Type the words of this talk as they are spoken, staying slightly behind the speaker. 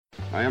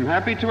I am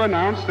happy to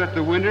announce that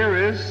the winner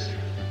is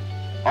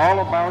All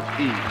About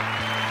Eve.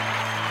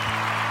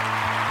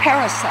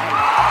 Parasite.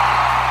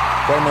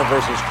 Kramer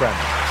versus Kramer.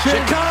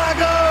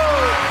 Chicago!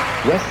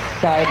 West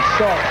Side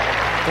Story.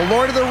 The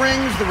Lord of the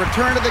Rings, The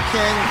Return of the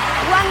King.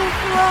 One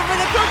flew over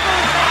the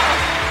cuckoo's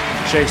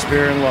nest.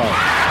 Shakespeare in Love.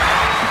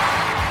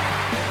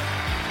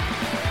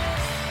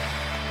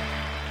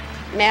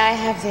 May I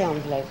have the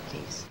envelope,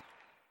 please?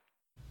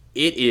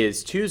 It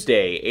is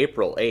Tuesday,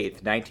 April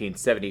 8th,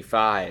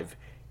 1975.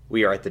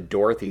 We are at the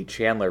Dorothy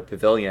Chandler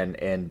Pavilion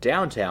in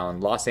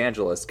downtown Los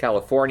Angeles,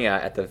 California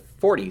at the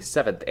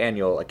 47th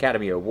Annual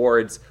Academy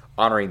Awards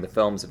honoring the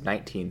films of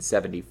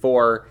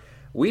 1974.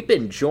 We've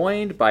been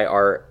joined by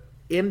our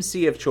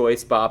MC of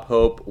choice, Bob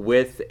Hope,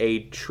 with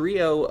a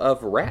trio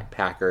of Rat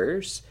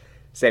Packers,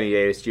 Sammy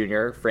Davis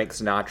Jr., Frank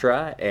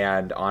Sinatra,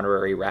 and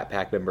honorary Rat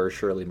Pack member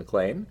Shirley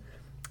MacLaine.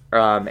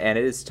 And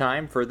it is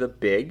time for the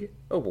big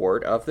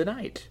award of the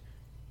night.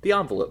 The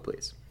envelope,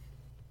 please.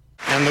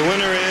 And the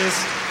winner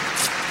is...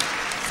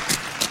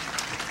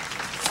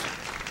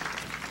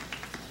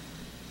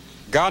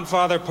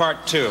 Godfather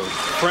Part II.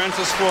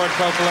 Francis Ford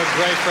Coppola,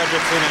 Gray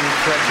Fredrickson, and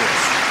Fred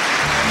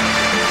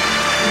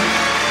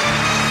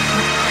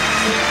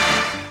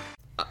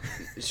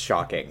Lewis.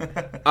 Shocking.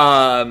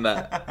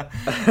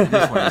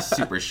 This one is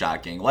super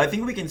shocking. Well, I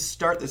think we can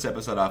start this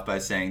episode off by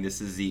saying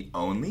this is the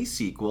only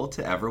sequel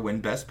to ever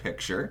win Best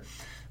Picture.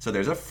 So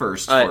there's a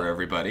first for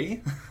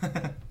everybody.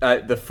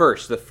 The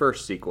first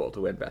sequel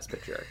to win Best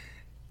Picture.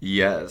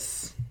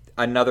 Yes.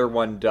 Another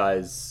one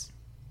does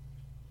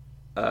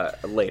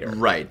later.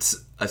 Right.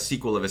 A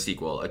sequel of a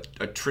sequel. A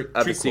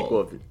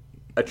trequel.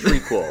 A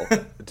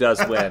trequel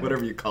does win.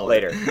 Whatever you call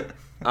later. it.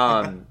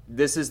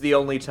 This is the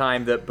only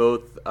time that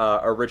both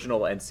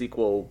original and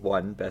sequel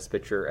won Best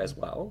Picture as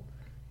well.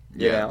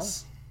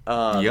 Yes.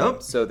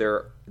 Yep.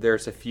 So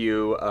there's a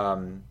few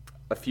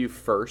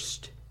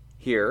first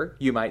here,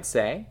 you might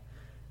say.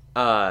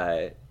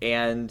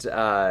 And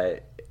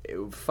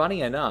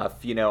funny enough,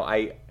 you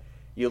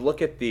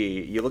look at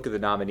the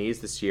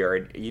nominees this year,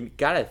 and you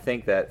gotta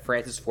think that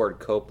Francis Ford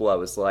Coppola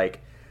was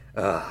like,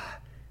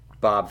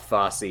 Bob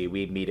Fosse,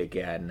 we meet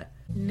again.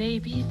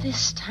 Maybe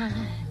this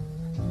time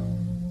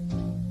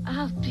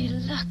I'll be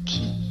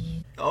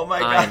lucky. Oh my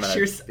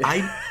gosh,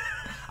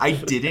 I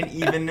didn't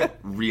even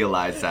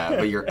realize that,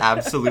 but you're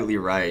absolutely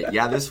right.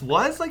 Yeah, this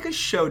was like a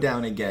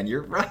showdown again.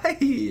 You're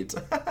right.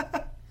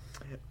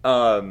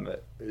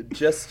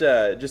 Just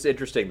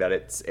interesting that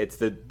it's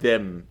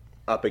them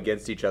up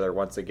against each other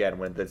once again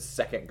when the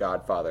second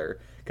Godfather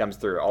comes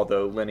through,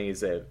 although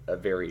Lenny's a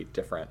very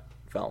different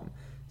film.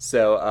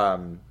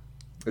 So,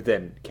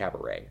 than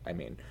Cabaret, I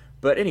mean.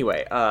 But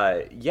anyway,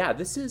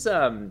 this is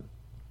going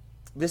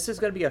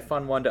to be a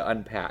fun one to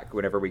unpack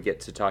whenever we get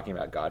to talking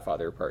about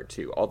Godfather Part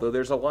II, although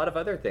there's a lot of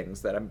other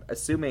things that I'm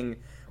assuming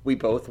we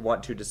both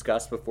want to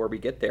discuss before we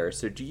get there.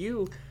 So do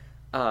you,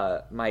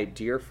 my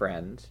dear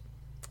friend,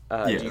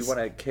 yes. Do you want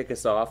to kick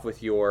us off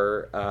with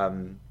your...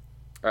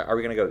 are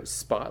we going to go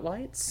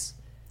spotlights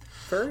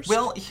first?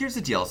 Well, here's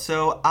the deal.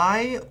 So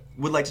I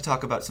would like to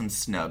talk about some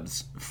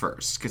snubs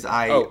first, because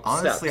I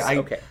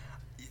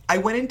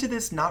went into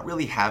this not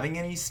really having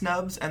any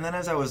snubs, and then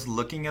as I was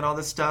looking at all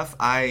this stuff,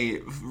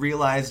 I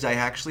realized I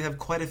actually have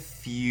quite a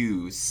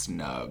few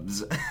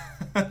snubs.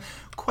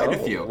 Quite a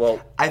few. Well,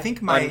 I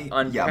think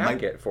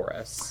unpack it for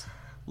us.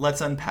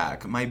 Let's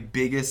unpack. My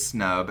biggest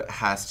snub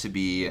has to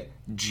be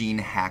Gene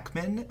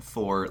Hackman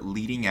for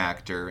leading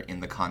actor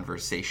in The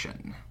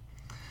Conversation.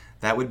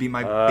 That would be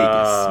my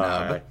biggest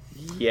snub.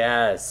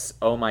 Yes.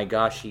 Oh my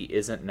gosh, he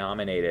isn't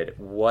nominated.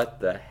 What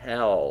the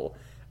hell?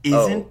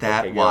 Isn't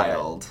that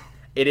wild?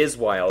 It is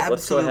wild. Absolutely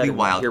Let's go ahead and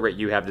wild. hear what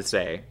you have to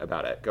say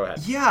about it. Go ahead.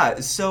 Yeah,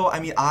 so I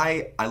mean,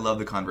 I love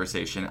The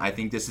Conversation. I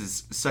think this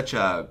is such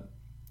a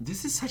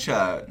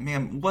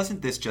man,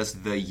 wasn't this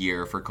just the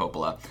year for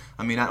Coppola?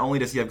 I mean, not only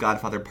does he have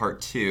Godfather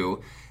Part II,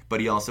 but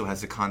he also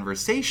has The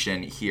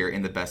Conversation here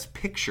in the Best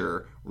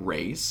Picture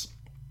race.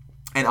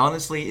 And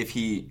honestly, if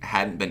he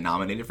hadn't been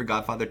nominated for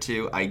Godfather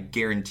 2, I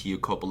guarantee you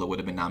Coppola would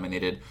have been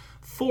nominated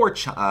for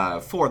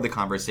The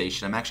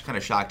Conversation. I'm actually kind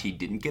of shocked he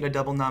didn't get a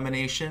double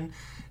nomination,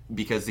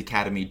 because the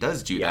Academy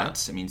does do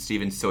that. I mean,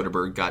 Steven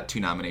Soderbergh got 2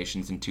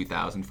 nominations in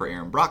 2000 for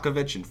Aaron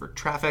Brockovich and for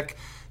Traffic.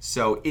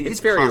 So it's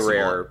very possible.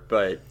 rare,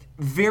 but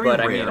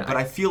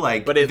I feel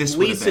like but at this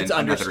least it's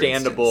another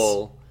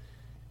understandable. Instance.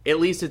 At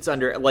least it's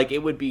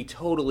it would be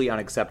totally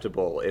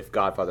unacceptable if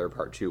Godfather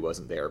Part 2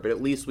 wasn't there, but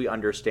at least we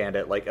understand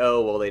it, like,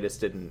 oh, well, they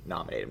just didn't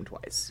nominate him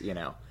twice,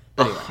 Anyway.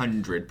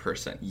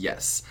 100%,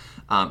 yes.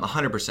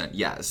 100%,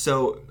 yeah.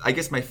 So I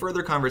guess my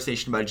further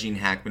conversation about Gene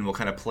Hackman will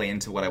kind of play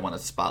into what I want to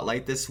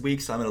spotlight this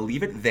week, so I'm going to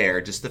leave it there,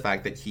 just the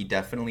fact that he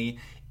definitely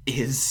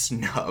is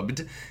snubbed.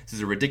 This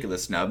is a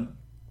ridiculous snub.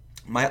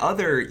 My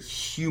other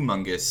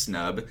humongous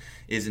snub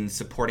is in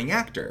supporting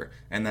actor,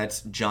 and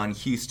that's John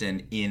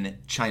Huston in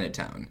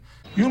Chinatown.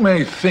 You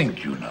may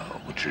think you know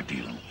what you're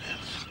dealing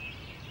with,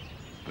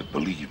 but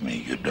believe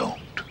me, you don't.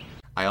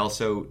 I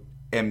also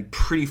am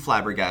pretty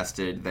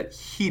flabbergasted that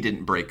he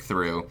didn't break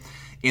through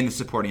in the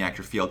supporting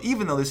actor field.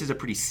 Even though this is a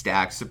pretty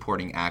stacked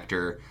supporting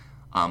actor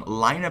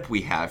lineup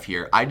we have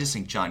here, I just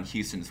think John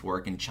Huston's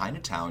work in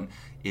Chinatown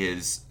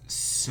is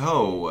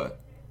so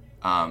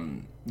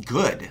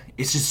good.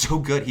 It's just so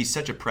good. He's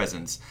such a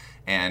presence,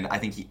 and I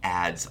think he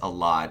adds a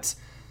lot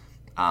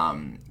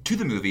to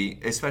the movie,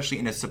 especially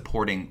in a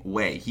supporting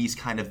way. He's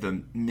kind of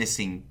the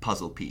missing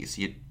puzzle piece.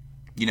 You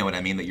know what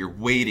I mean? That you're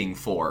waiting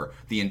for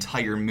the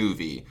entire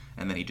movie,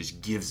 and then he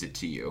just gives it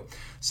to you.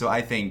 So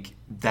I think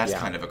that's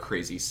kind of a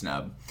crazy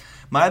snub.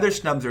 My other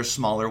snubs are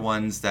smaller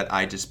ones that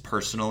I just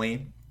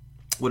personally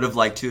would have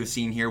liked to have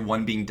seen here.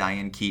 One being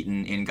Diane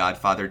Keaton in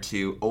Godfather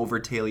 2 over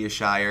Talia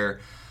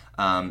Shire.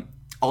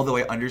 Although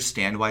I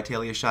understand why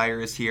Talia Shire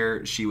is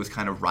here, she was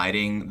kind of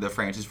riding the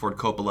Francis Ford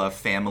Coppola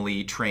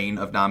family train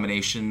of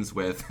nominations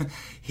with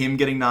him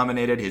getting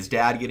nominated, his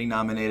dad getting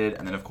nominated,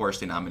 and then of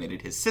course they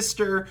nominated his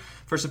sister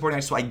for supporting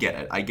actress. So I get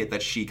it. I get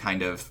that she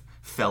kind of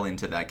fell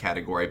into that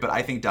category, but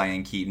I think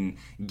Diane Keaton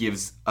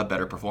gives a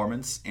better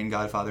performance in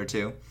Godfather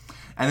 2.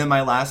 And then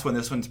my last one,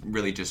 this one's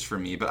really just for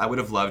me, but I would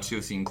have loved to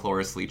have seen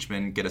Cloris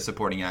Leachman get a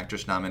supporting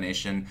actress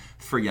nomination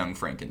for Young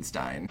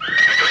Frankenstein.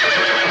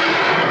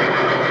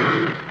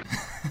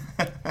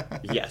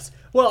 Yes.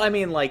 Well, I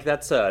mean, like,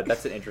 that's an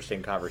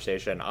interesting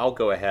conversation. I'll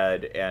go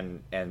ahead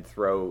and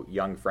throw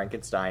Young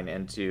Frankenstein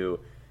into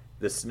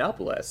the snub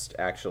list,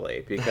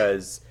 actually,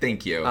 because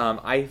thank you.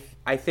 I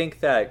think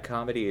that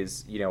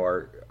comedies, you know,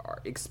 are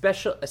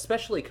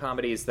especially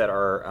comedies that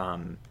are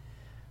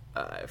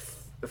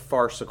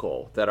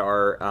farcical, that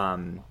are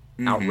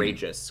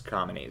outrageous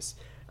comedies.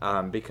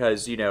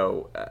 Because, you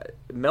know,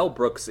 Mel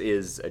Brooks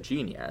is a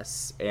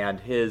genius, and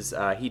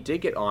he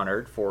did get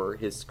honored for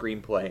his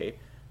screenplay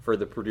for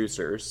The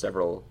Producers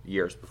several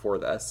years before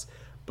this,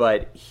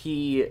 but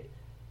I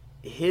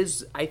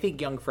think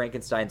Young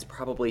Frankenstein's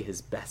probably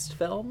his best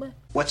film.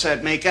 What's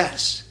that make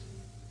us?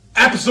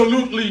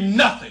 Absolutely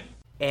nothing.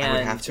 And I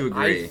would have to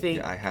agree.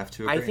 I have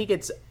to agree.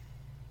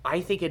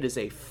 I think it is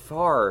a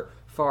far,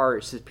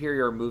 far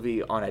superior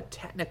movie on a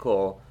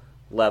technical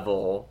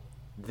level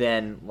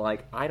than,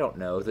 like, I don't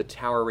know, The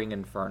Towering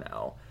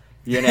Inferno.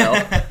 You know,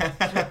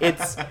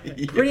 it's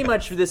pretty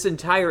much this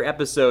entire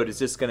episode is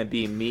just going to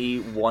be me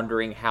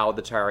wondering how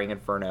The Towering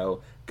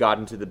Inferno got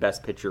into the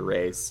Best Picture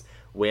race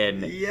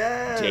when I'm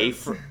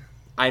just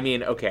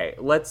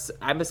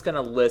going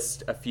to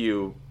list a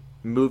few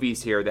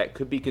movies here that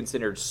could be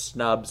considered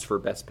snubs for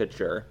Best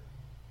Picture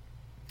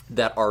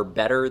that are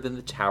better than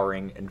The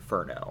Towering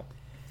Inferno.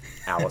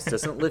 Alice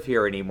Doesn't Live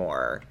Here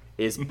Anymore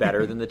is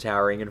better than The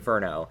Towering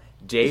Inferno.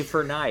 Day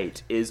for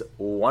Night is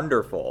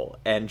wonderful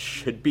and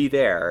should be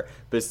there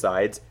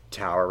besides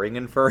Towering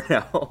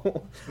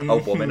Inferno. A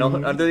Woman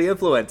Under the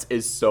Influence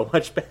is so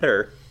much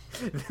better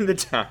than The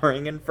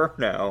Towering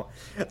Inferno.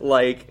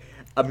 Like,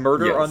 A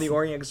Murder on the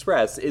Orient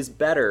Express is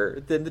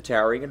better than The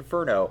Towering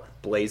Inferno.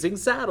 Blazing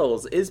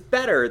Saddles is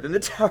better than The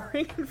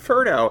Towering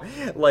Inferno.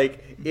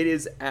 Like, it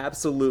is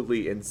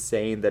absolutely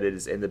insane that it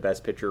is in the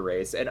Best Picture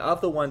race. And of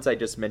the ones I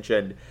just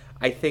mentioned,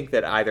 I think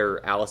that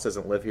either Alice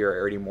Doesn't Live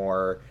Here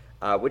Anymore,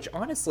 which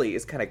honestly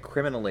is kind of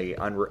criminally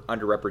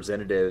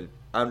underrepresented.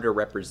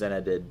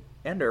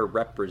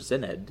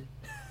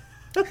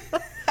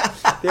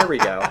 There we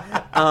go.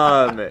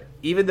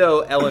 Even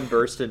though Ellen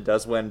Burstyn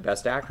does win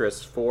Best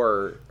Actress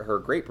for her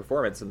great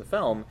performance in the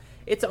film,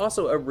 it's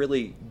also a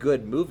really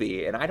good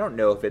movie. And I don't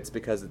know if it's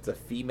because it's a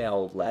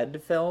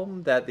female-led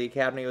film that the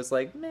Academy was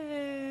like,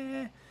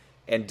 meh,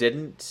 and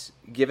didn't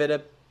give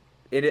it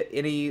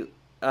any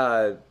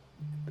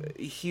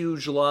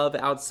huge love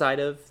outside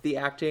of the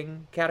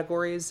acting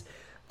categories.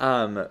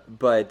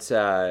 But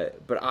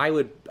I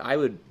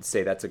would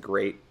say that's a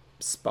great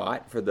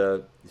spot for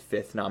the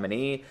fifth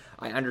nominee.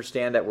 I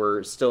understand that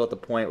we're still at the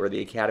point where the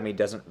Academy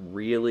doesn't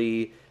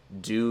really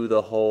do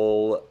the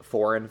whole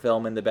foreign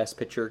film in the Best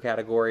Picture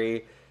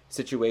category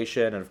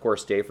situation, and of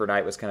course Day for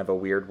Night was kind of a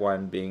weird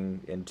one,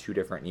 being in 2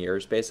 different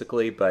years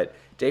basically, but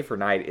Day for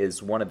Night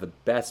is one of the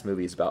best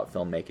movies about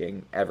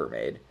filmmaking ever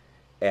made,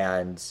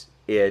 and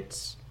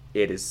it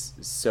is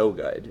so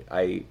good.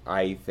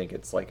 I think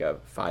it's like a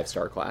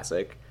 5-star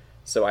classic,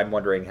 so I'm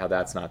wondering how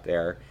that's not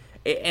there.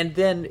 And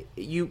then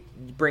you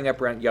bring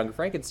up Young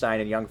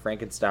Frankenstein, and Young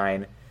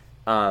Frankenstein,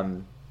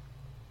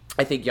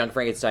 I think Young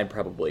Frankenstein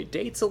probably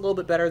dates a little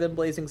bit better than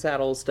Blazing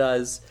Saddles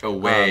does. Oh,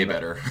 way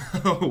better.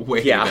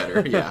 Way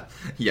better, yeah.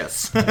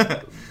 Yes.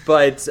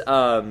 But,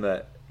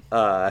 a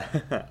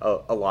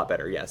lot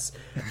better, yes.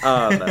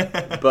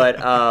 But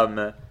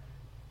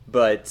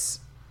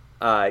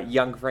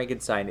Young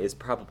Frankenstein is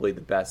probably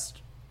the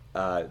best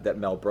that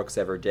Mel Brooks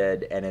ever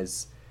did, and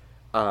is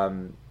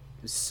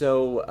such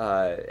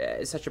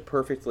a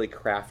perfectly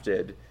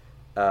crafted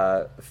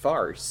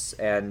farce,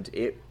 and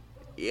it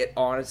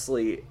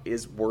honestly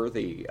is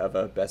worthy of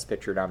a Best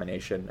Picture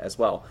nomination as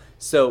well.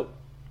 So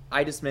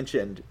I just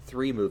mentioned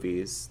 3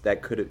 movies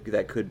that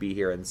could be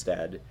here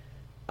instead.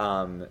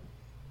 I'm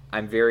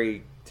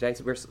very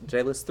did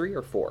I list 3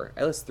 or 4?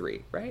 I list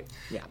 3, right?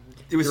 Yeah,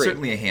 it was 3.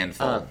 Certainly a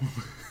handful.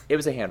 It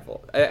was a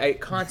handful. I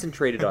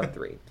concentrated on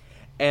 3,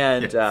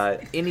 and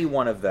any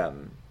one of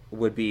them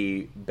would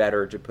be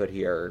better to put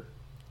here.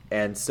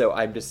 And so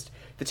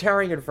The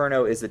Towering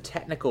Inferno is a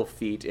technical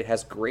feat. It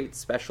has great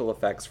special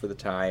effects for the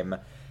time,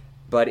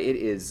 but it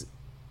is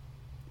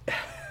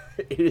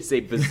a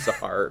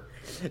bizarre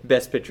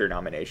Best Picture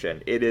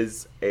nomination. It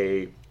is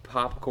a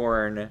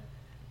popcorn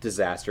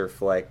disaster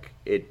flick.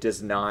 It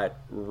does not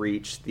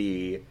reach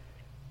the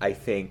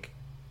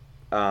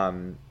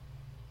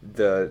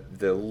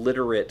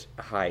literate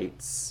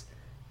heights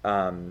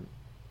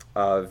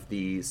of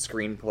the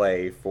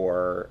screenplay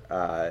for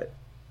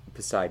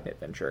Poseidon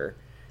Adventure.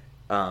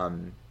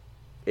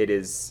 It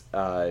is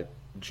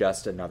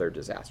just another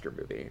disaster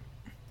movie.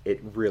 It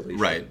really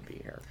shouldn't be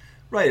here.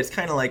 Right, it's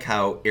kind of like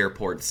how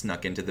Airport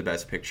snuck into the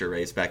Best Picture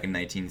race back in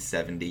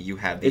 1970. You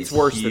have these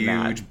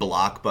huge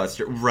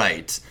blockbuster...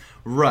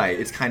 Right.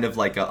 It's kind of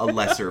like a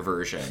lesser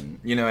version.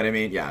 You know what I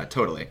mean? Yeah,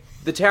 totally.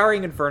 The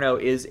Towering Inferno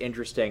is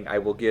interesting. I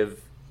will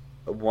give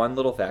one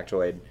little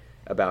factoid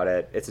about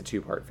it. It's a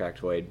two-part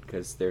factoid,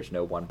 because there's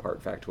no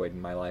one-part factoid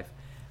in my life.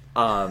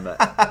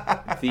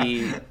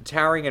 The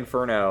Towering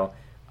Inferno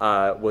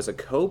was a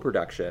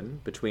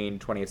co-production between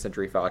 20th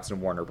Century Fox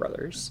and Warner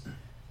Brothers.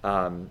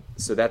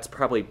 So that's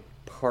probably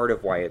part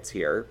of why it's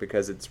here,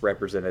 because it's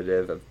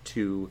representative of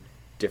two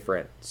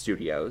different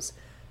studios.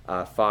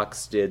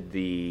 Fox did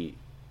the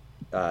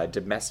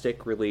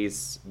domestic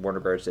release, Warner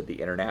Bros. Did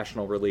the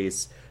international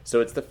release,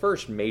 so it's the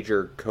first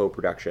major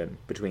co-production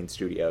between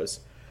studios.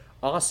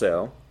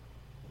 Also,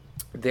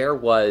 there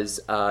was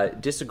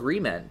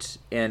disagreement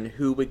in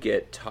who would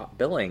get top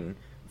billing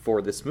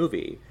for this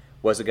movie.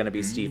 Was it going to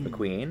be Steve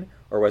McQueen,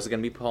 or was it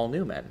going to be Paul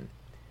Newman?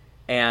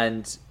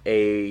 And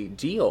a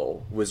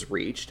deal was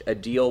reached, a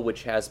deal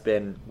which has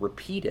been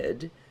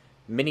repeated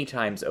many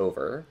times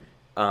over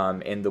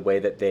in the way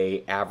that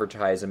they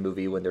advertise a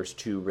movie when there's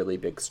two really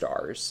big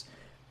stars.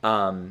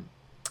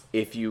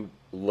 If you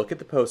look at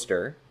the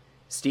poster,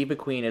 Steve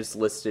McQueen is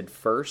listed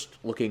first,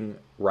 looking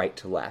right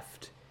to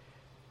left.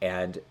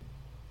 And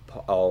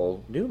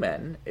Paul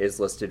Newman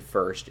is listed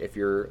first if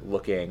you're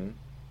looking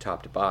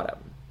top to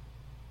bottom.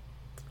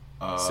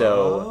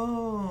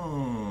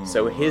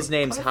 So his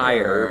name's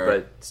higher,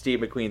 but Steve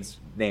McQueen's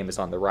name is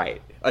on the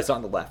right. It's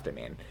on the left, I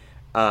mean.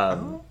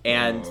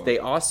 And they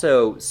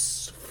also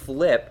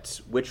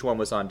flipped which one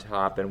was on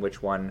top and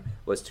which one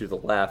was to the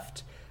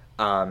left,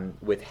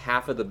 with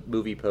half of the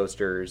movie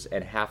posters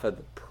and half of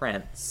the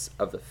prints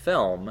of the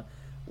film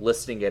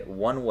listing it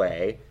one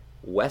way,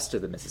 west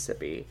of the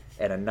Mississippi,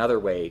 and another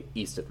way,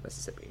 east of the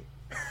Mississippi.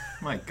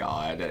 My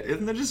God,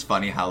 isn't it just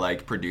funny how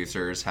like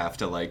producers have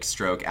to like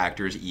stroke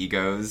actors'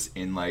 egos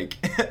in like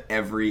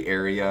every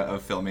area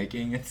of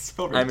filmmaking? It's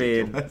so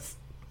ridiculous.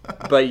 I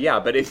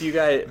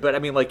mean, but I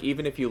mean, like,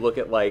 even if you look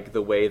at like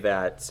the way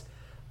that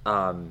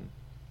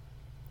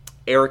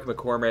Eric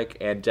McCormick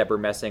and Deborah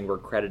Messing were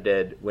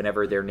credited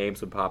whenever their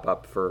names would pop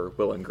up for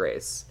Will and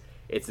Grace,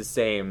 it's the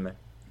same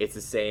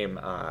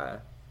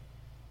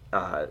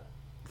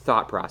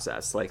thought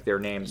process. Like, their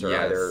names are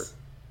either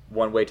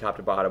one way top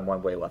to bottom,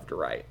 one way left to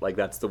right. Like,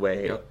 that's the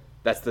way. Yep.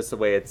 That's the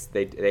way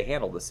they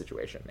handle the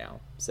situation now.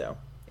 So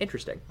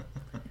interesting.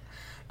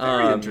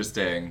 Very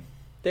interesting.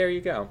 There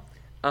you go.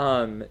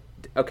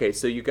 Okay,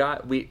 so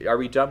are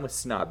we done with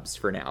snubs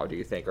for now, do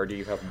you think, or do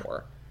you have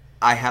more?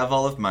 I have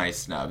all of my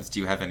snubs.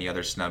 Do you have any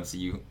other snubs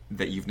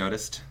that you've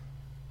noticed?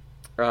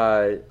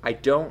 I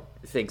don't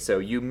think so.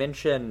 You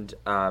mentioned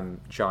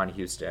John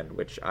Huston,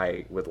 which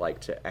I would like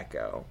to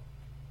echo.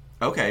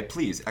 Okay,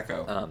 please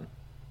echo.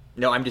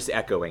 No, I'm just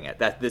echoing it.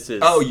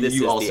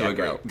 You also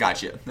agree.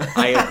 Gotcha.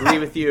 I agree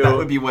with you. That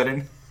would be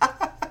Wooden.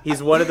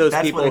 He's one of those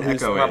people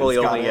who's probably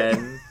only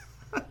in.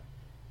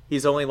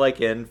 He's only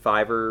like in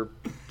 5 or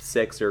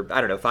 6 or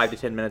 5 to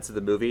 10 minutes of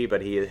the movie,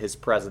 but his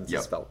presence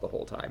is felt the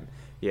whole time.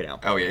 You know.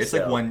 Oh yeah, it's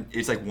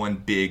like one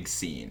big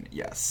scene.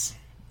 Yes.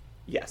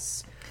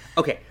 Yes.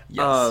 Okay.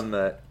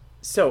 Yes.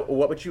 So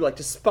what would you like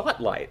to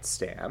spotlight,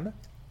 Stan?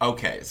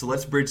 Okay, so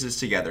let's bridge this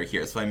together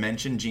here. So I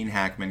mentioned Gene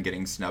Hackman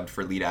getting snubbed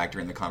for lead actor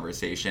in the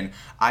conversation.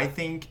 I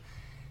think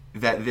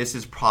that this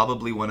is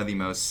probably one of the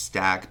most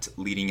stacked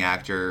leading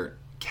actor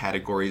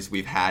categories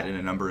we've had in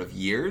a number of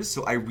years.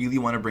 So I really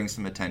want to bring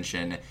some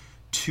attention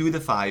to the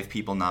 5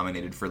 people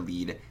nominated for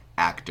lead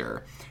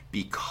actor,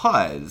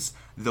 because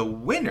the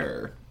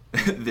winner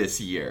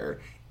this year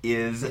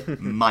is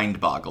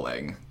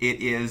mind-boggling. It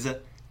is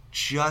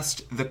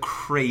just the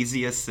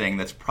craziest thing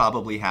that's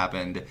probably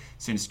happened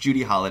since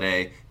Judy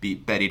Holliday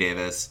beat Bette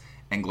Davis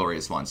and Gloria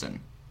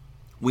Swanson.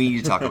 We need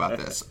to talk about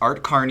this.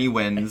 Art Carney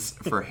wins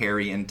for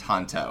Harry and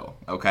Tonto,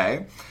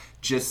 okay?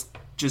 Just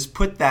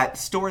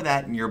store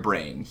that in your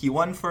brain. He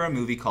won for a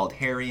movie called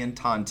Harry and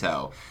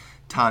Tonto.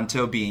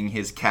 Tonto being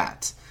his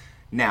cat.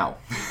 Now,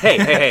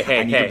 hey,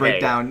 I need to break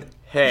down.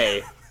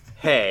 Hey.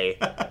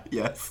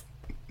 Yes.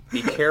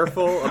 Be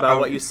careful about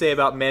what you say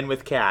about men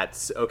with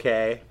cats,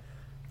 okay?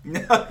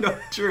 No,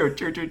 true.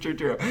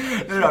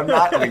 No, I'm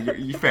not. Okay,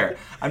 you're fair.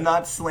 I'm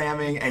not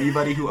slamming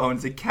anybody who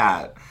owns a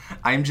cat.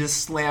 I'm just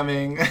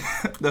slamming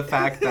the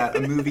fact that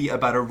a movie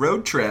about a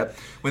road trip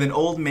with an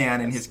old man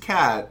and his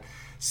cat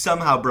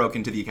somehow broke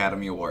into the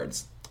Academy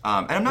Awards.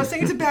 And I'm not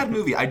saying it's a bad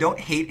movie. I don't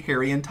hate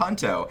Harry and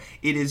Tonto.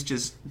 It is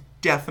just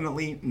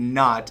definitely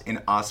not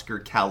an Oscar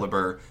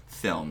caliber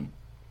film,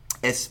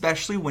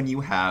 especially when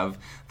you have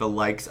the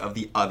likes of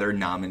the other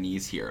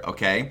nominees here,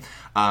 okay?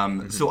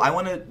 So I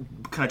want to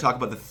kind of talk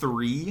about the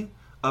 3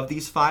 of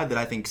these 5 that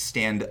I think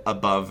stand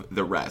above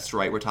the rest,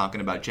 right? We're talking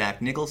about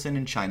Jack Nicholson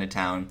in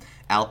Chinatown,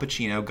 Al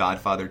Pacino,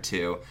 Godfather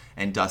 2,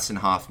 and Dustin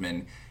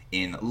Hoffman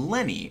in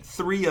Lenny.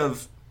 3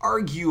 of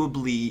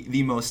arguably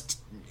the most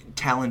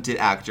talented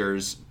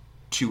actors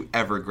to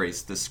ever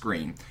grace the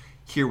screen.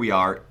 Here we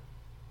are,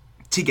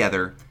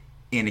 together,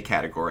 in a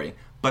category.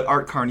 But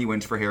Art Carney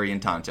wins for Harry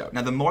and Tonto.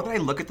 Now, the more that I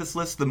look at this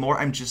list, the more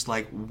I'm just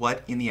like,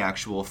 what in the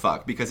actual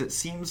fuck? Because it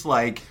seems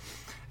like,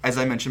 as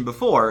I mentioned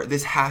before,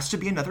 this has to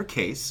be another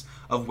case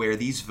of where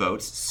these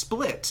votes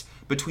split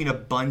between a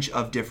bunch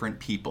of different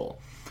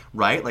people,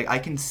 right? Like, I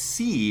can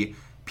see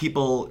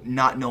people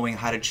not knowing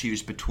how to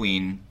choose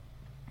between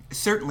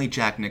certainly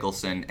Jack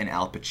Nicholson and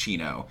Al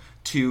Pacino,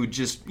 2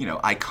 just,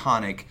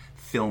 iconic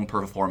film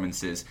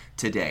performances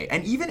today.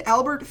 And even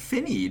Albert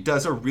Finney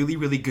does a really,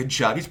 really good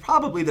job. He's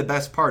probably the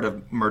best part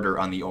of Murder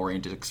on the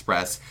Orient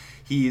Express.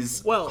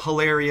 He's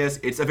hilarious.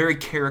 It's a very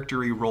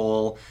character-y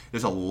role.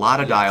 There's a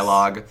lot of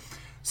dialogue.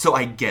 So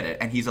I get it,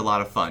 and he's a lot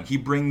of fun. He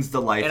brings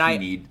the life you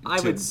need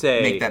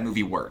to make that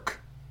movie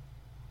work.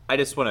 I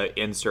just want to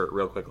insert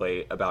real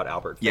quickly about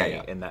Albert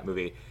Finney in that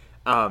movie.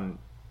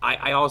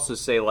 I also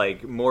say,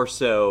 like, more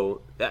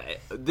so,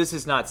 this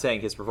is not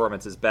saying his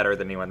performance is better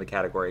than anyone in the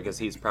category, because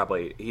he's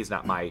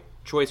not my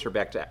choice for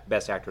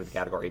best actor in the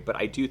category, but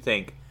I do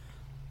think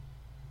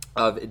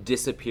of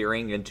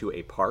disappearing into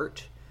a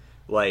part.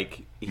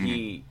 Like,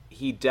 he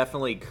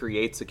definitely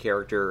creates a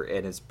character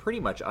and is pretty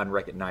much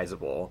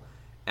unrecognizable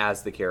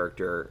as the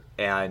character,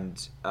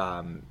 and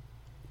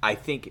I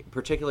think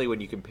particularly when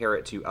you compare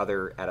it to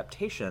other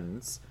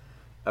adaptations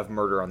of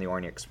Murder on the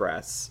Orient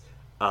Express,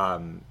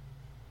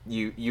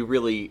 you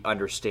really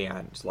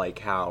understand like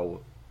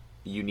how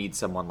you need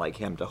someone like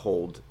him to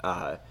hold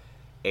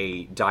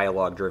a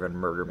dialogue-driven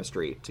murder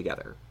mystery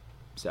together.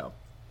 So,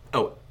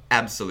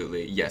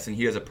 absolutely, yes, and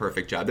he does a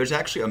perfect job. There's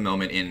actually a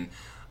moment in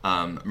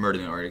Murder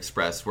on the Orient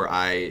Express where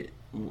I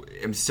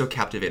am so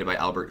captivated by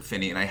Albert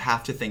Finney, and I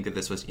have to think that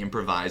this was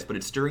improvised, but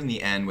it's during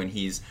the end when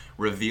he's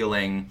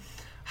revealing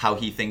how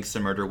he thinks the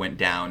murder went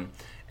down.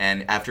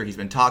 And after he's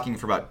been talking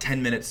for about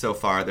 10 minutes so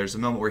far, there's a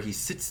moment where he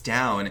sits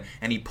down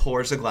and he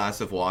pours a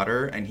glass of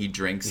water and he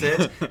drinks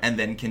it and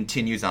then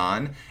continues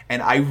on.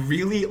 And I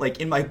really, like,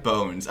 in my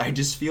bones, I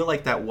just feel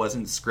like that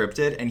wasn't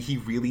scripted, and he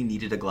really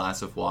needed a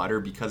glass of water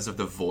because of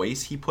the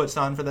voice he puts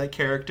on for that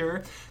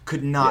character.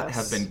 Could not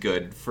have been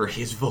good for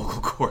his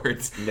vocal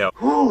cords. No.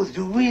 Who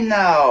do we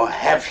now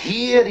have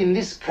here in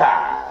this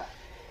car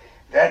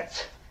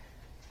that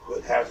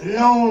could have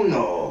known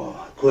or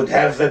could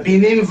have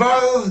been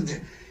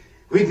involved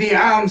with the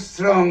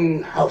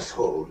Armstrong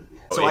household?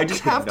 So I just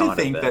have to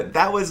think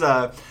that was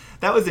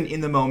an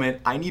in the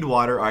moment, I need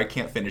water or I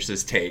can't finish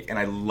this take, and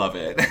I love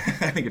it.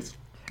 I think it's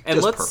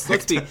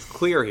let's be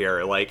clear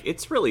here. Like,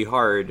 it's really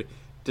hard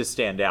to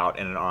stand out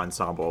in an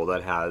ensemble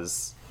that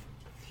has,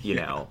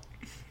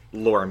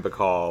 Lauren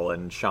Bacall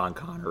and Sean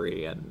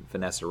Connery and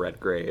Vanessa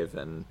Redgrave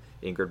and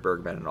Ingrid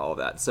Bergman and all of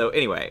that. So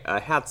anyway,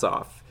 hats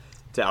off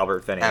to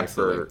Albert Finney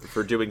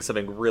for doing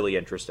something really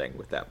interesting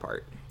with that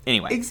part.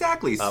 Anyway,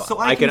 exactly. So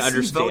I can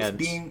understand votes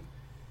being,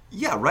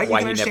 right. You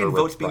can understand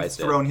votes being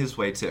thrown his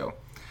way too.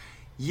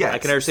 Yes, I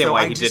can understand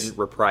why he didn't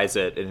reprise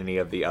it in any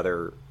of the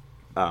other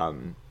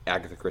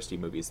Agatha Christie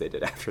movies they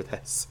did after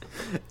this.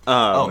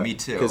 Me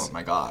too. Oh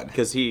my god.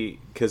 Because he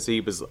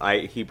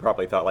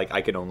probably thought, like,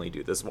 I can only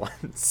do this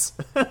once.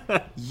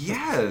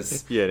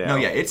 Yes.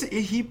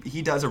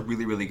 He does a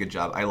really, really good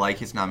job. I like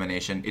his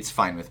nomination. It's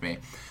fine with me.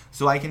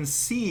 So I can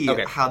see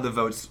how the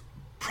votes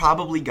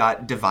probably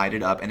got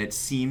divided up, and it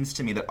seems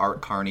to me that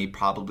Art Carney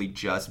probably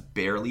just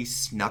barely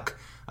snuck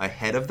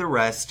ahead of the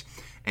rest,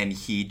 and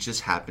he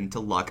just happened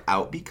to luck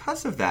out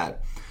because of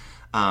that.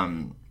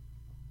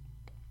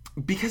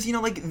 Because,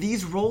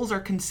 these roles are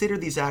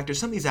considered,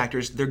 some of these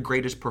actors, their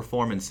greatest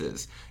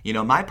performances.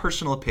 My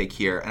personal pick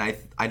here, and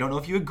I don't know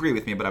if you agree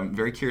with me, but I'm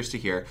very curious to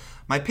hear.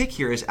 My pick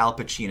here is Al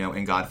Pacino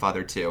in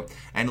Godfather 2.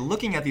 And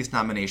looking at these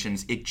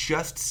nominations, it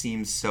just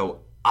seems so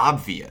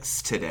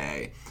obvious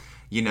today.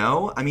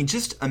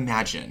 Just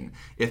imagine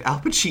if Al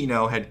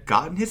Pacino had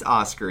gotten his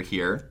Oscar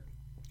here,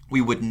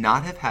 we would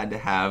not have had to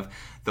have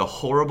the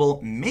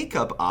horrible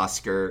makeup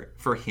Oscar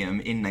for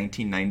him in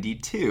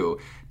 1992.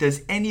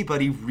 Does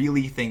anybody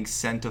really think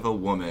Scent of a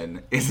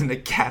Woman is an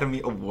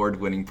Academy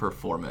Award-winning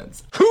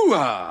performance?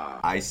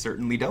 Hoo-ah! I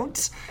certainly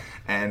don't.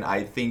 And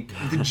I think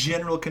the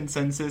general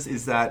consensus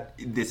is that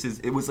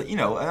it was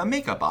a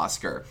makeup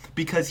Oscar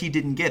because he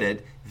didn't get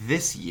it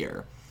this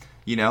year.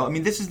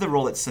 This is the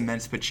role that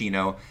cements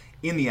Pacino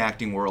in the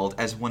acting world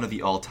as one of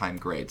the all-time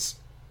greats.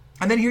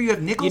 And then here you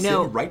have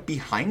Nicholson right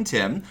behind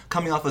him,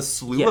 coming off a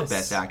slew of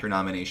Best Actor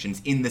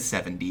nominations in the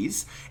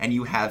 70s, and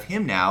you have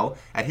him now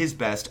at his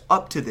best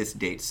up to this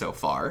date so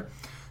far.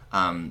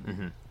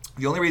 The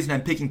only reason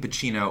I'm picking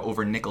Pacino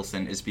over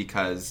Nicholson is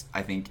because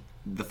I think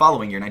the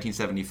following year,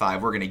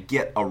 1975, we're going to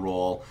get a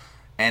role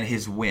and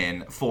his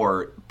win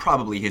for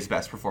probably his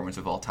best performance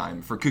of all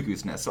time for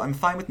Cuckoo's Nest. So I'm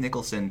fine with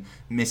Nicholson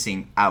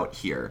missing out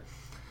here.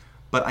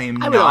 But I am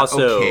not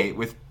okay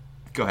with...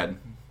 Go ahead.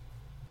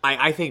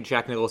 I think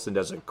Jack Nicholson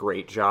does a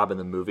great job in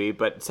the movie,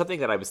 but something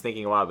that I was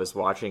thinking while I was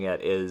watching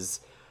it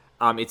is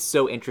it's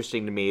so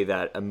interesting to me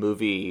that a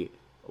movie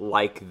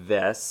like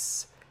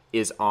this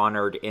is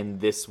honored in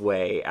this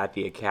way at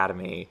the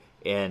Academy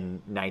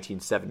in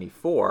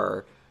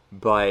 1974,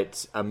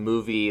 but a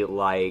movie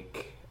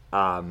like...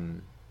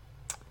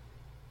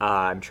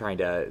 I'm trying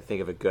to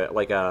think of a good,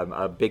 like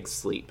a Big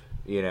Sleep,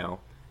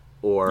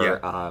 or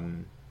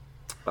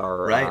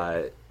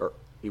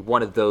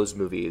one of those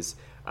movies,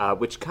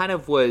 which kind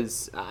of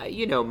was,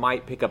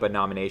 might pick up a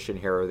nomination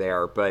here or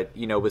there, but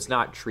was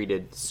not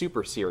treated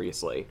super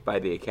seriously by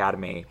the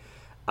Academy.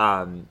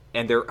 And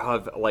they're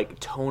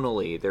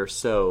tonally, they're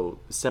so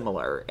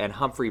similar, and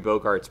Humphrey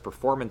Bogart's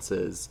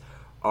performances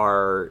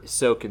are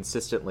so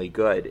consistently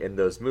good in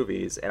those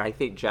movies, and I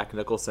think Jack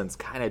Nicholson's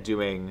kind of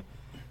doing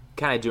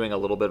a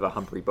little bit of a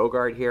Humphrey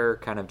Bogart here,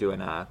 kind of doing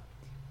a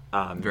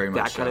very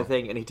much that kind of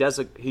thing, and he does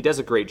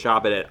a great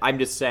job at it. I'm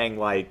just saying,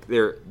 like,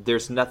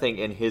 there's nothing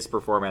in his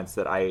performance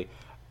that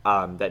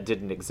that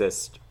didn't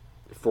exist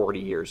 40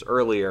 years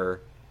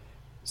earlier.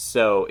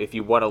 So if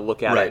you want to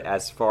look at it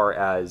as far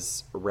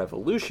as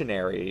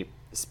revolutionary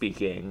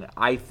speaking,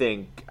 I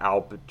think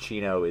Al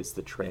Pacino is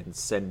the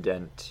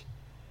transcendent,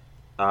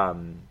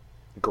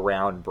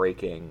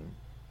 groundbreaking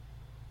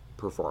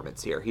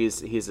performance here.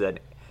 He's an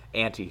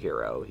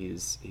anti-hero.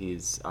 He's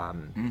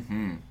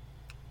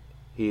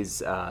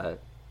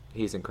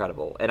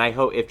incredible, and I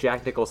hope if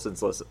Jack Nicholson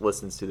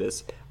listens to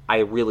this, I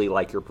really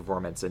like your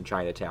performance in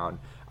Chinatown.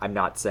 I'm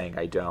not saying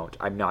I don't.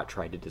 I'm not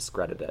trying to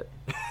discredit it.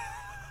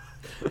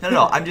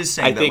 No. I'm just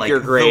saying I think you're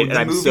great, and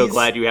I'm so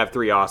glad you have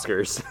 3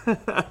 Oscars.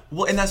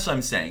 Well, and that's what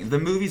I'm saying. The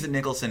movies that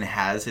Nicholson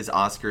has his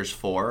Oscars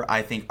for,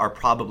 I think, are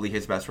probably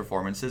his best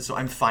performances. So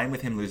I'm fine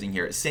with him losing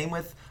here. Same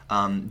with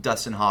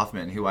Dustin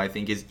Hoffman, who I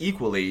think is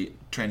equally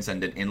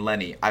transcendent in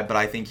Lenny. But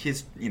I think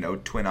his,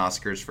 twin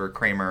Oscars for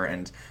Kramer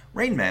and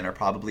Rain Man are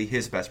probably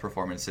his best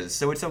performances.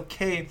 So it's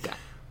okay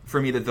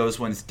for me that those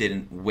ones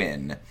didn't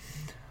win.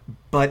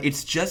 But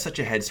it's just such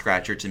a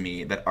head-scratcher to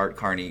me that Art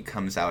Carney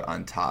comes out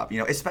on top.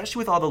 Especially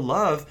with all the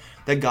love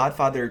that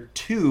Godfather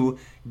 2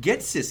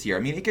 gets this year. I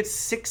mean, it gets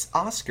 6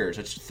 Oscars.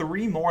 It's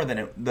 3 more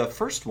than the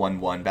first one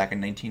won back in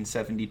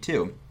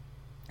 1972.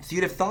 So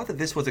you'd have thought that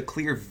this was a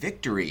clear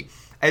victory.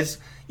 As,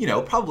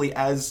 probably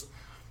as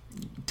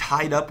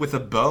tied up with a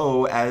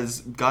bow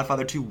as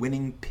Godfather 2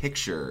 winning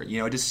picture.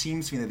 It just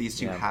seems to me that these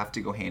two have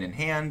to go hand in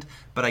hand,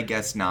 but I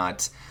guess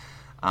not.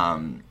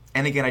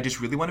 And again, I just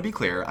really want to be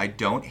clear. I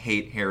don't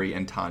hate Harry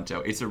and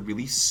Tonto. It's a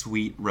really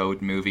sweet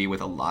road movie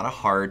with a lot of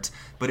heart,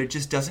 but it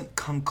just doesn't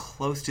come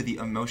close to the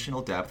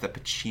emotional depth that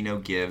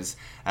Pacino gives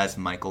as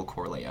Michael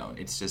Corleone.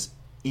 It's just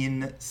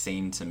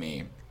insane to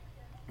me.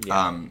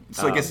 Yeah.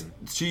 So I guess,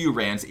 to you,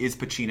 Rance, is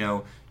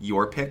Pacino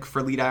your pick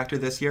for lead actor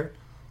this year?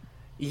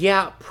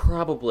 Yeah,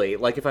 probably.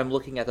 Like, if I'm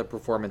looking at the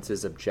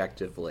performances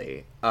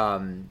objectively.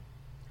 I'm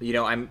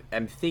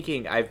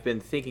thinking, I've been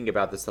thinking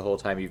about this the whole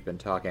time you've been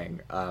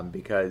talking,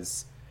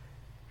 because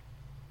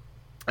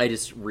I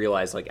just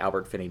realized, like,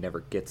 Albert Finney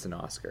never gets an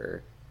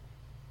Oscar.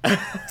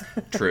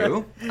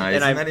 True. Isn't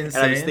that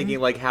insane? And I was thinking,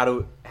 like,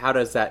 how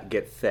does that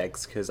get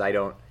fixed? Because I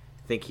don't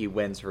think he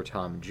wins for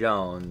Tom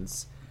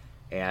Jones.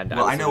 And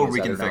I know where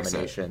we can fix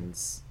it.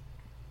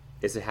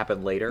 Does it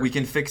happen later? We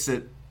can fix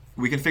it.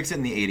 We can fix it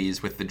in the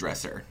 80s with The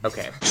Dresser.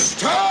 Okay.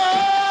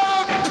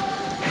 Stop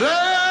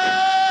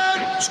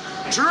that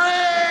train!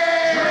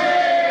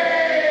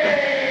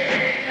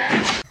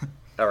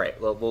 All right.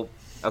 Well,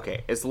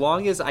 okay. As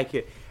long as I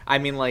can. I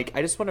mean, like,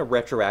 I just want to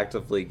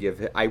retroactively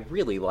give I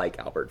really like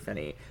Albert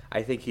Finney.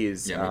 I think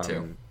he's. Yeah, me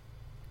too.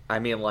 I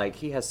mean, like,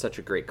 he has such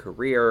a great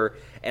career,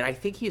 and I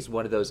think he's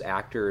one of those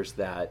actors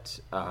that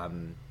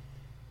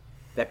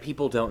that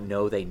people don't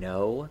know they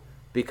know,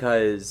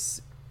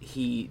 because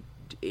he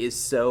is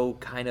so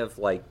kind of,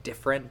 like,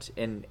 different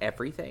in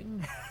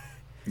everything.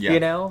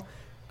 Yeah.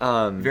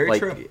 Very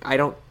like, true. I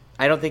don't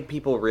think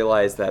people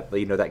realize that,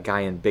 that guy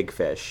in Big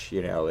Fish,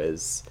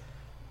 is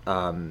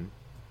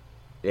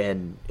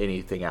in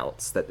anything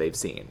else that they've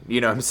seen. You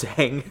know what I'm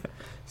saying?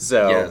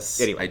 So yes,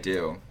 anyway, I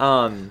do.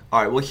 All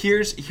right. Well,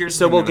 here's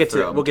so we'll get to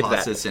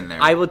that. This in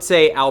there. I would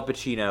say Al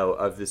Pacino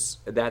of this.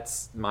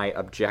 That's my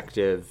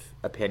objective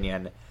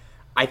opinion.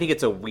 I think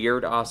it's a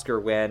weird Oscar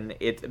win.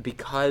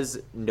 Because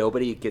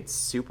nobody gets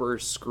super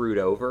screwed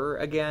over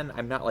again.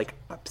 I'm not, like,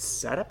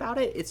 upset about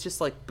it. It's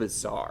just, like,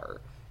 bizarre.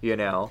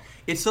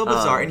 It's so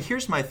bizarre. And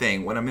here's my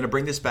thing. When I'm going to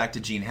bring this back to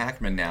Gene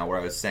Hackman now, where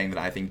I was saying that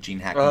I think Gene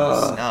Hackman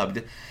was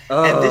snubbed.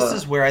 And this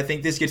is where I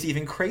think this gets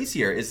even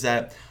crazier, is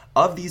that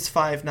of these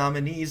 5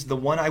 nominees, the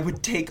one I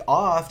would take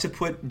off to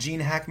put Gene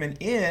Hackman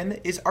in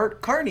is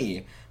Art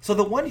Carney. So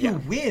the one who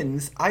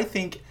wins, I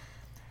think,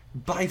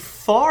 by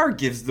far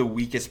gives the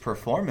weakest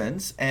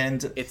performance,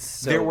 and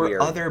there were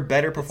other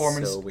better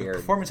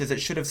performances that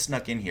should have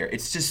snuck in here.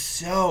 It's just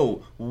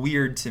so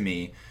weird to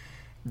me.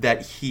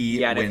 that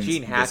he and wins if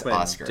Gene this Hackman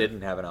Oscar.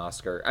 didn't have an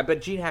Oscar,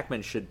 but Gene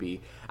Hackman should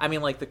be. I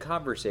mean, like, the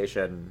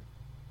conversation.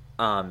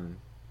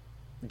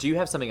 Do you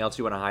have something else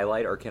you want to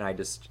highlight, or can I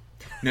just?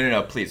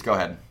 No. Please go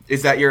ahead.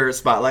 Is that your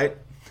spotlight?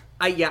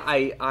 I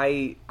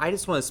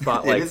just want to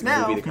spotlight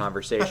the movie, The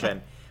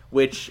Conversation,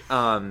 which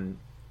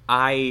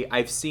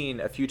I've seen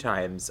a few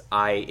times.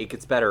 It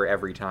gets better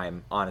every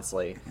time,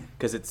 honestly,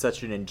 because it's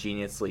such an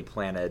ingeniously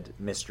planted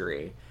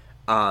mystery.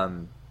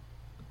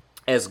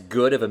 As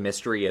good of a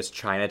mystery as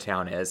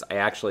Chinatown is, I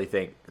actually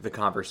think The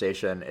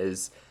Conversation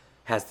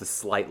has the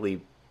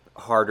slightly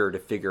harder to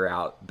figure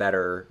out,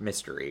 better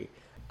mystery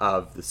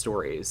of the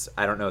stories.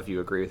 I don't know if you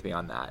agree with me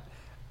on that.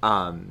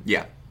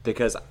 Yeah,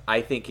 because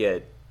I think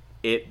it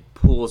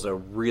pulls a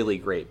really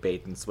great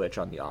bait and switch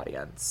on the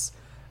audience.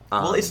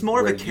 Well, it's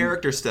more of a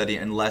character study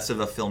and less of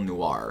a film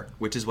noir,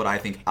 which is what I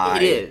think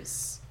it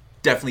is.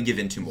 Definitely give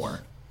into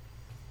more.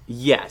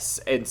 Yes,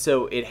 and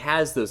so it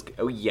has those.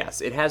 Oh,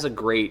 yes, it has a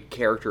great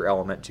character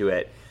element to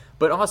it,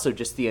 but also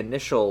just the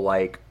initial,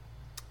 like,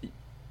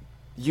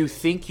 you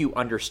think you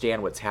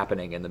understand what's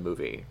happening in the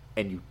movie,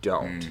 and you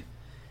don't.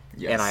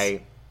 Yes.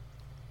 And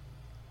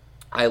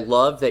I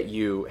love that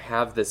you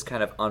have this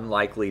kind of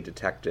unlikely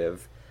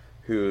detective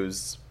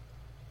who's,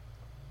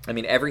 I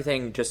mean,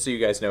 everything, just so you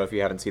guys know if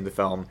you haven't seen the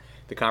film,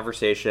 The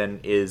Conversation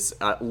is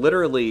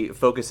literally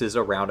focuses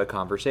around a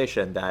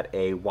conversation that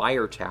a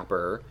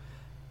wiretapper,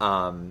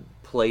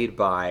 played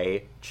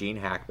by Gene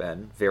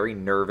Hackman, very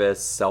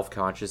nervous,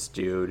 self-conscious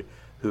dude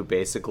who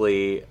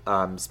basically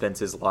spends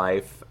his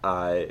life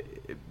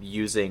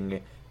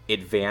using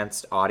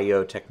advanced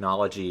audio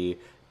technology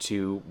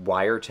to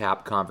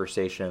wiretap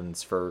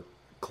conversations for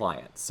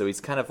clients. So he's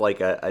kind of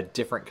like a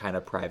different kind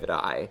of private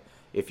eye,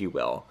 if you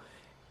will.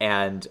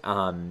 And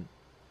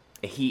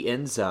he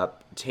ends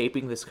up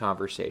taping this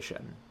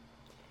conversation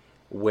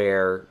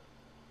where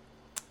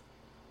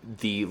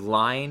the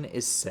line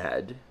is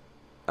said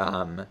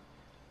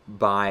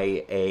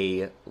by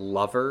a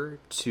lover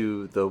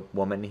to the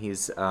woman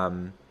who's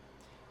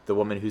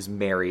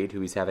married,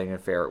 who he's having an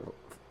affair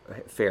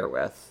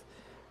with.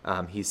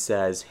 He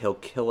says he'll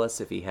kill us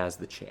if he has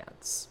the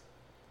chance.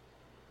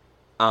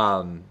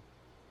 And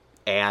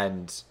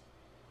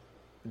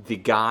the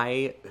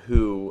guy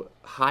who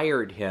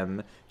hired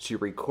him to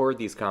record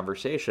these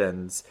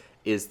conversations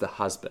is the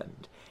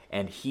husband,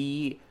 and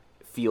he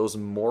feels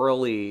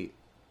morally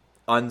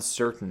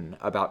uncertain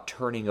about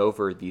turning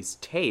over these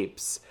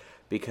tapes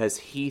because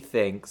he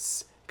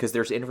thinks, because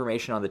there's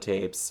information on the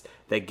tapes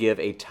that give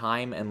a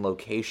time and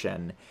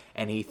location,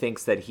 and he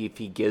thinks that if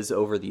he gives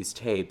over these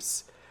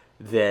tapes,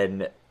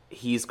 then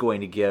he's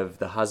going to give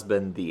the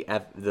husband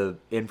the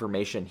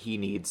information he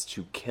needs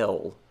to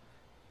kill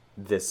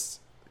this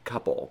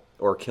couple,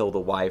 or kill the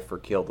wife, or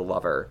kill the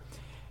lover.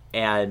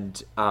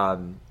 And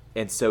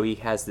so he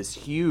has this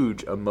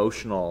huge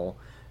emotional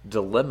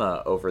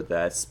dilemma over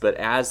this, but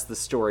as the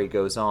story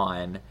goes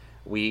on,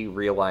 we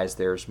realize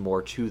there's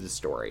more to the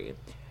story.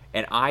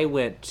 And I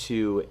went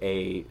to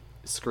a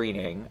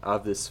screening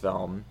of this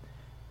film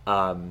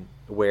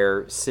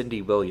where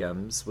Cindy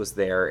Williams was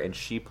there, and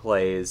she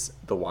plays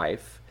the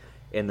wife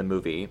in the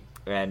movie.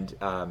 And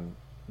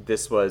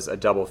this was a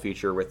double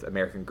feature with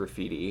American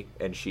Graffiti,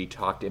 and she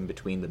talked in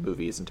between the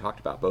movies and talked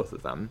about both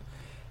of them.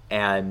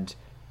 And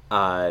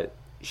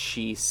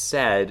she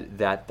said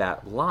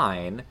that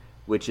line,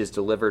 which is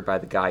delivered by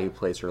the guy who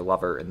plays her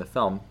lover in the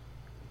film,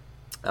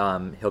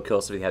 he'll kill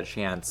us if he had a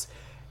chance,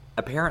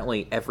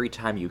 apparently every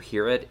time you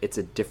hear it, it's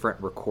a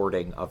different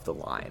recording of the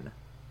line.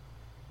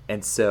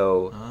 And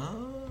so,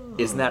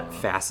 isn't that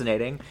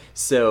fascinating?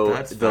 So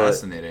that's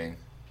fascinating.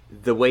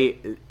 The way,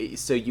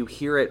 so you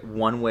hear it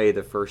one way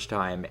the first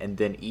time, and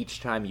then each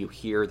time you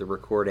hear the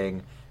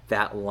recording,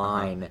 that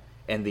line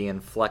and the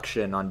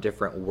inflection on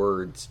different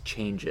words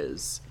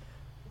changes,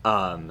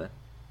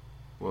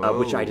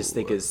 which I just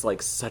think is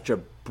like such a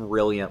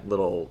brilliant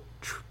little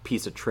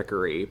piece of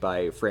trickery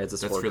by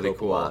Francis Ford Coppola. That's really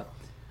cool.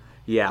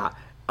 Yeah,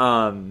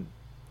 and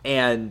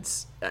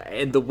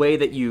the way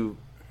that you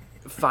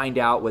find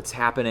out what's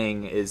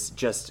happening is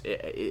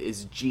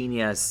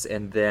genius,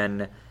 and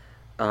then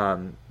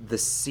the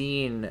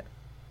scene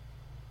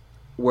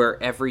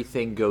where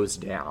everything goes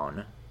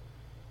down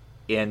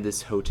in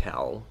this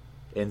hotel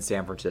in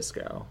San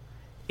Francisco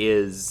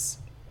is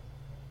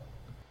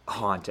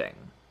haunting.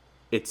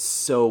 It's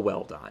so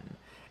well done.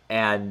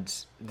 And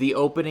the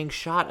opening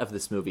shot of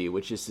this movie,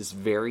 which is this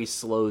very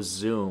slow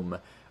zoom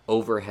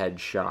overhead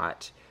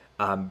shot,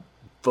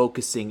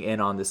 focusing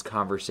in on this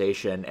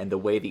conversation, and the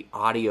way the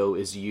audio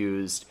is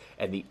used,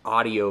 and the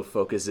audio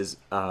focuses,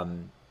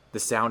 the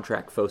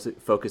soundtrack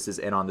focuses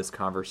in on this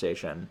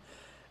conversation.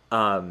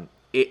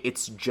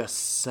 It's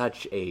just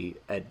such a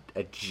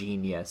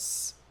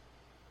genius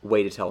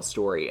way to tell a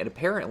story. And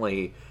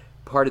apparently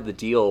part of the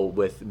deal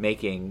with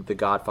making The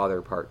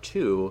Godfather Part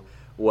II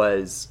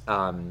was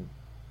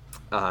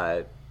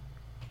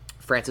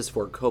Francis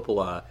Ford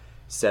Coppola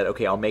said,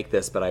 okay, I'll make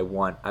this, but I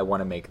want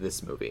to make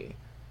this movie.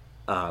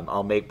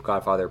 I'll make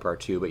Godfather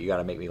Part II, but you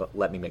got to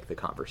let me make The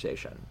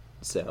Conversation.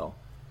 So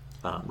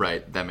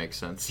Right, that makes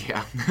sense.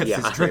 Yeah, that's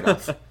Yeah. his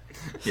trade-off.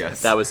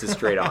 Yes, that was his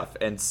trade-off.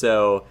 And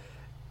so,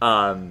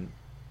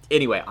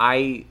 anyway,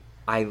 I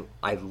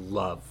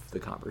love The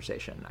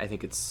Conversation. I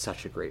think it's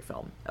such a great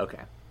film.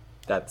 Okay,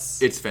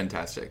 it's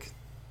fantastic.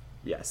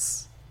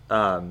 Yes.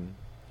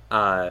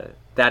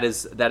 That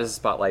is a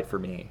spotlight for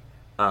me.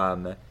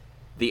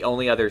 The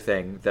only other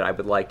thing that I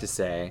would like to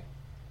say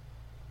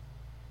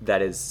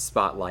that is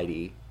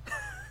spotlighty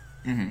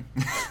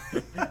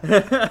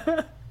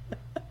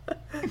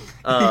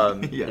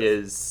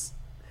is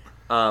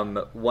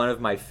one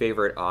of my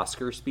favorite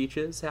Oscar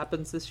speeches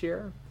happens this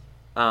year.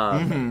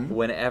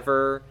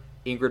 Whenever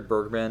Ingrid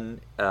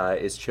Bergman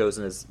is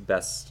chosen as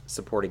Best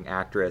Supporting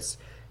Actress,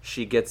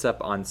 she gets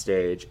up on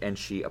stage and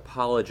she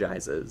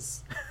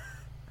apologizes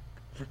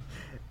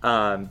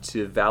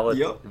to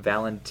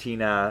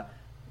Valentina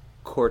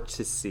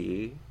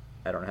Cortesi.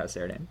 I don't know how to say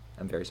her name.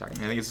 I'm very sorry. I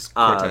think it's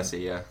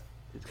Cortesi, yeah.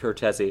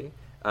 Cortesi.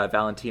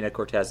 Valentina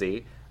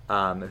Cortesi,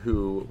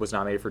 who was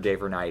nominated for Day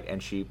for Night,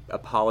 and she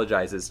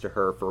apologizes to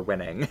her for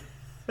winning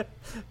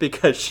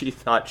because she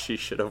thought she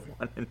should have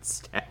won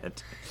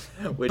instead.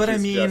 But I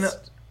mean,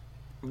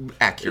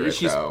 accurate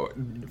though.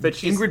 But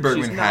Ingrid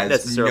Bergman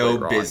has no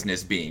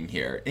business being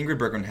here. Ingrid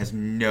Bergman has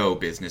no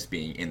business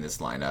being in this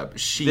lineup.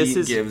 She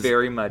gives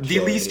very much the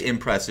least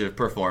impressive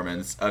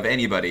performance of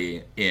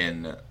anybody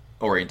in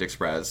Orient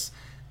Express.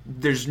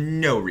 There's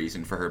no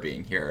reason for her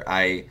being here.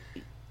 I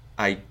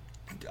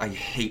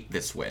hate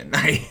this win.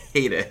 I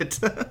hate it.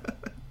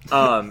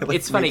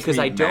 It's funny because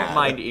I don't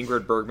mind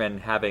Ingrid Bergman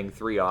having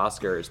 3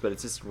 Oscars, but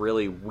it's just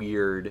really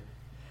weird.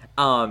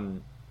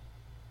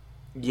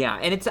 Yeah,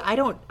 and it's I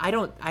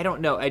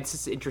don't know. It's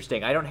just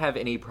interesting. I don't have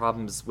any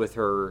problems with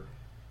her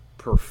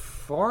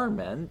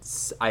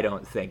performance. I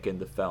don't think in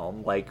the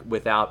film, like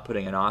without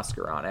putting an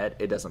Oscar on it,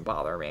 it doesn't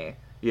bother me.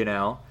 You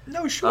know?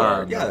 No,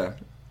 sure, yeah,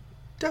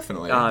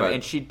 definitely.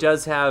 And she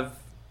does have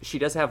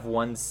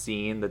one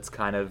scene that's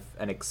kind of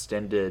an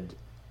extended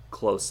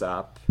close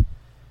up.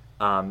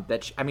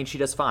 She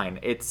does fine.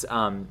 It's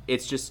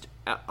just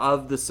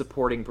of the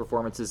supporting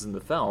performances in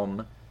the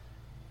film.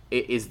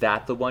 Is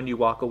that the one you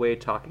walk away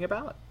talking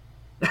about?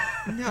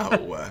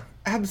 No,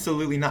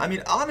 absolutely not. I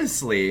mean,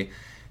 honestly,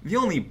 the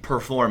only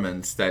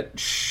performance that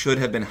should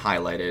have been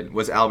highlighted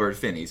was Albert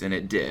Finney's, and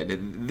it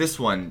did. This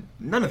one,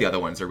 none of the other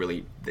ones are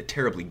really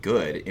terribly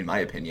good, in my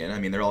opinion. I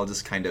mean, they're all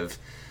just kind of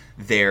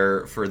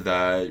there for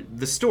the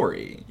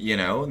story, you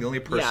know? The only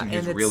person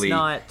who's really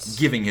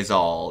giving his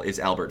all is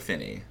Albert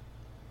Finney.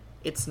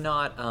 It's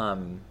not...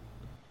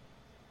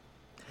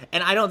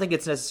 And I don't think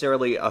it's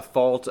necessarily a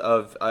fault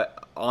of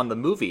on the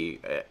movie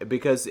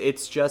because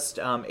it's just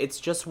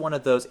one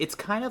of those. It's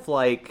kind of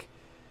like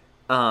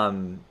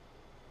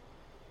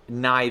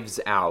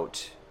Knives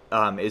Out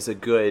is a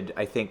good,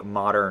 I think,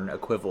 modern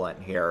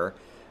equivalent here.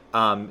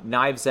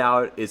 Knives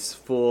Out is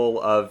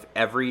full of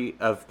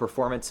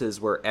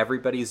performances where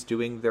everybody's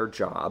doing their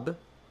job,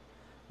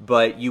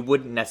 but you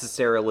wouldn't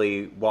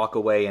necessarily walk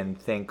away and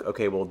think,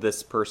 okay, well,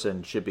 this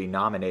person should be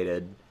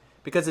nominated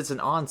because it's an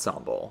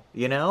ensemble,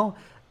 you know.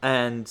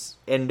 And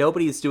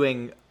nobody's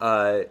doing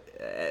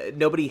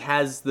nobody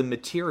has the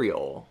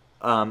material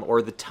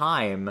or the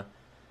time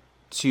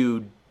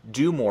to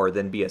do more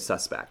than be a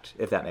suspect,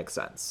 if that makes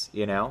sense,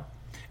 you know?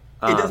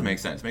 It does make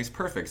sense. It makes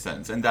perfect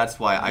sense. And that's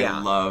why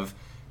I love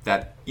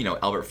that, you know,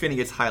 Albert Finney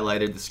gets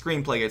highlighted, the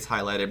screenplay gets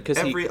highlighted, because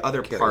every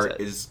other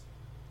part is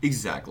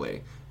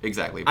exactly. But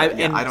I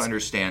don't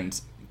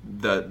understand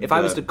if I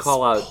was to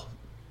call out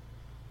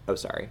oh,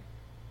 sorry.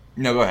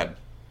 No, go ahead.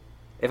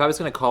 If I was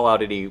going to call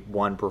out any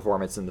one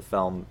performance in the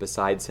film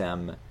besides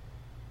him,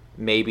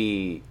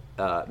 maybe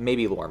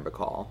Lauren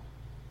Bacall,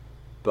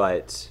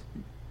 but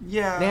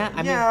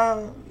but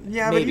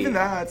even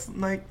that's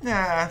like,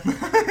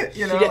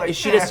 you know,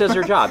 she just does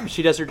her job.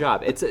 She does her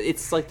job.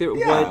 It's like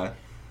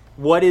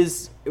what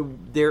is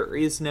there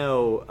is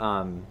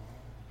no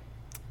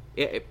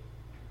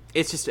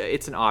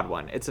it's an odd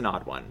one. It's an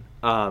odd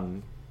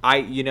one.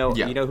 You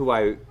know who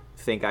I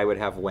think I would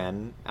have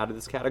win out of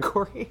this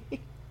category.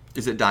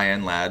 Is it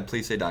Diane Ladd?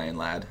 Please say Diane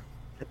Ladd.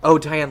 Oh,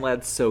 Diane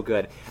Ladd's so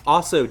good.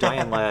 Also,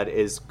 Diane Ladd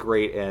is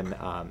great in,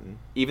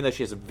 even though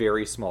she has a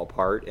very small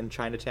part in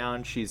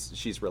Chinatown,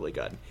 she's really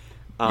good.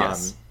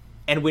 Yes.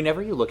 And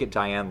whenever you look at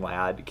Diane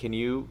Ladd, can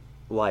you,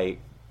 like,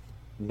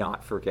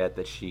 not forget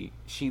that she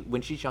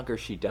when she's younger,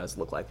 she does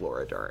look like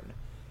Laura Dern.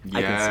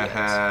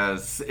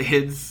 Yes.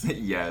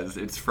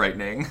 It's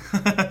frightening.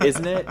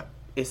 Isn't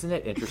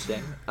it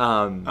interesting?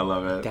 I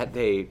love it. That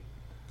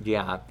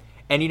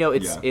And, you know,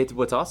 it's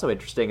what's also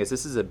interesting is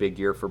this is a big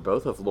year for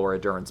both of Laura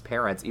Dern's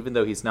parents. Even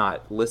though he's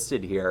not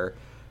listed here,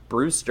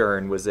 Bruce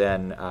Dern was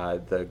in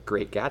The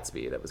Great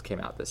Gatsby that came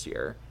out this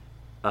year.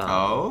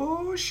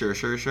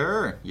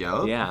 Sure.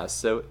 Yep. Yeah,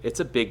 so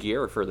it's a big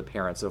year for the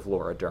parents of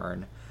Laura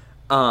Dern.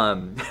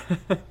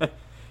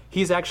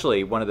 He's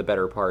actually one of the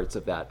better parts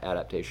of that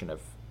adaptation of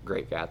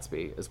Great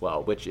Gatsby as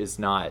well, which is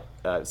not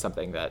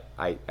something that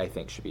I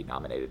think should be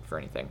nominated for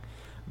anything.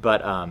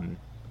 But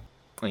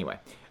anyway...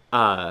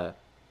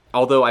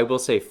 although I will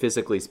say,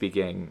 physically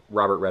speaking,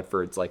 Robert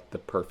Redford's like the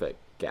perfect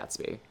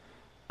Gatsby.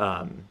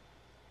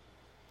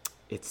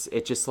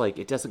 it just like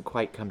it doesn't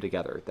quite come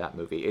together, that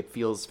movie. It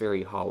feels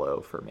very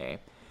hollow for me.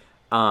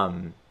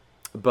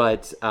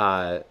 But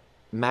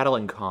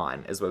Madeline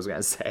Kahn is what I was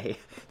gonna say.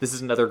 This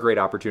is another great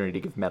opportunity to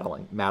give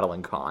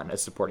Madeline Kahn a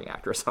supporting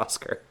actress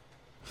Oscar,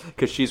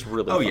 because she's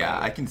really funny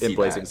I can see in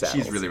Blazing that.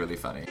 Saddles. She's really, really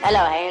funny.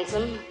 Hello,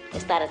 handsome.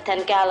 Is that a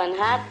 10-gallon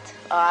hat,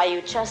 or are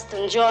you just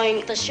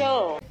enjoying the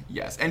show?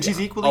 Yes, and she's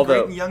equally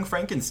great in Young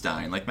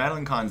Frankenstein. Like,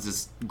 Madeline Kahn's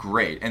just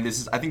great. And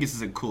I think this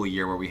is a cool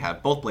year where we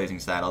have both Blazing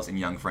Saddles and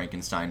Young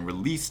Frankenstein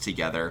released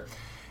together.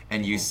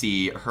 And you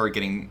see her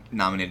getting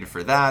nominated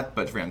for that,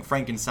 but for Young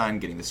Frankenstein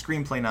getting the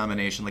screenplay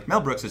nomination. Like,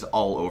 Mel Brooks is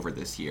all over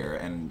this year,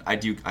 and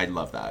I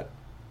love that.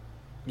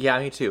 Yeah,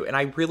 me too. And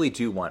I really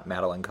do want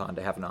Madeline Kahn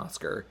to have an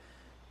Oscar.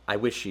 I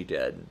wish she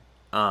did.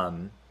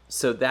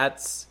 So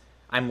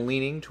I'm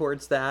leaning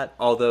towards that,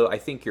 although I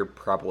think you're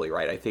probably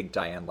right. I think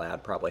Diane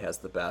Ladd probably has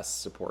the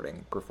best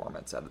supporting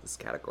performance out of this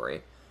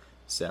category.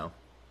 So,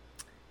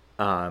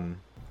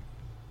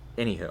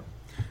 anywho.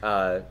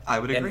 I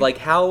would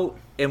agree.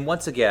 And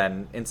once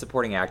again, in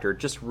supporting actor,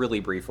 just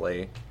really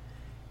briefly,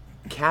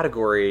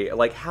 category,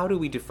 like, how do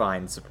we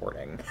define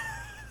supporting?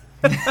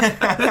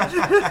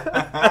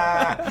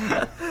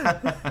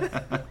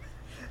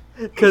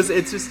 Because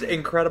it's just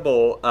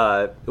incredible.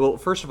 Well,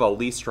 first of all,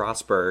 Lee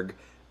Strasberg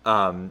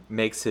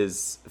makes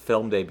his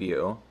film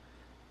debut.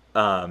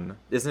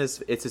 It's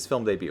his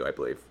film debut, I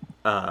believe.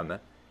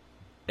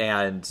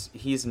 And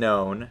he's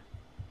known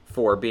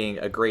for being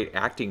a great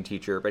acting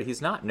teacher, but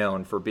he's not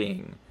known for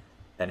being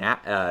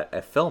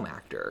a film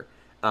actor.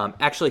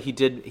 Actually,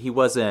 he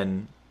was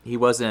in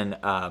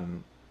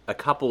a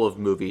couple of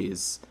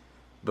movies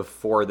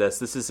before this.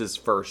 This is his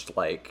first,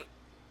 like,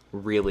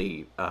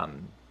 really.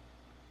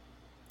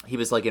 He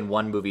was like in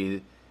one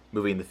movie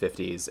in the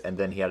 50s, and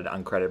then he had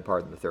an uncredited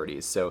part in the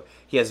 30s. So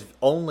he has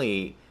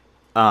only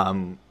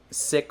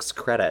 6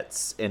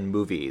 credits in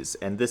movies,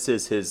 and this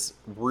is his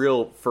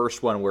real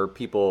first one where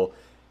people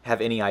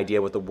have any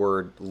idea what the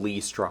word Lee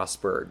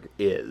Strasberg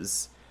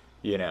is,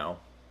 you know.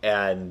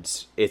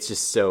 And it's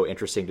just so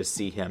interesting to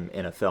see him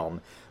in a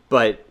film.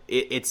 But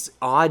it's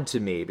odd to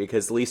me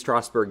because Lee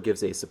Strasberg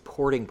gives a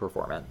supporting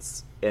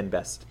performance in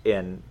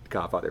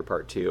Godfather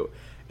Part II.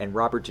 And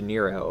Robert De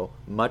Niro,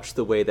 much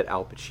the way that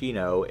Al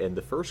Pacino in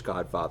the first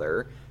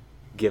Godfather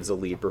gives a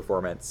lead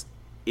performance,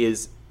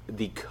 is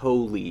the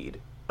co-lead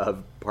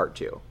of Part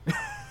 2.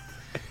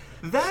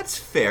 That's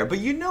fair, but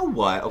you know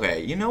what?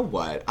 Okay, you know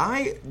what?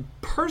 I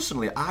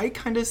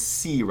kind of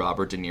see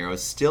Robert De Niro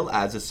still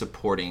as a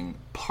supporting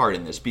part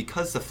in this,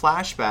 because the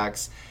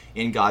flashbacks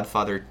in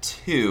Godfather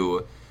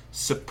 2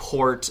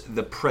 support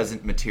the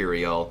present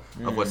material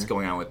of what's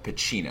going on with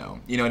Pacino.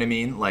 You know what I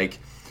mean? Like,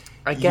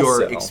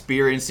 you're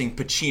experiencing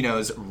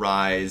Pacino's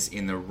rise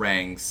in the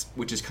ranks,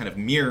 which is kind of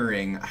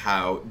mirroring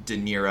how De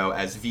Niro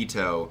as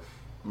Vito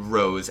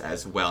rose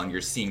as well, and you're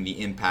seeing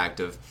the impact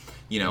of,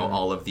 you know,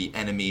 all of the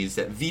enemies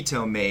that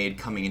Vito made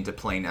coming into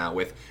play now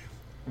with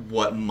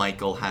what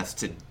Michael has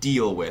to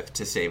deal with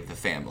to save the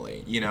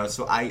family. You know,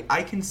 so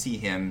I can see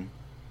him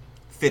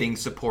fitting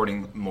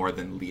supporting more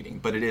than leading,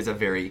 but it is a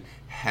very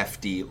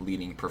hefty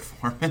leading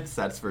performance,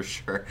 that's for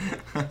sure.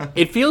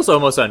 It feels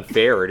almost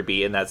unfair to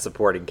be in that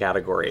supporting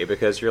category,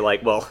 because you're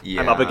like, well,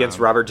 I'm up against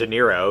Robert De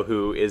Niro,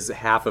 who is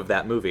half of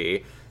that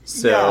movie.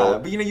 So, yeah,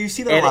 but you know, you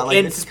see that a lot. Like,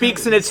 and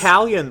speaks in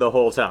Italian the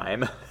whole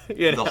time.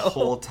 You know? The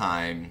whole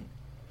time.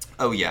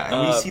 Oh yeah,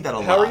 and we see that a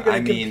lot. How are you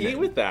going to compete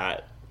with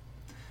that?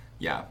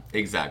 Yeah,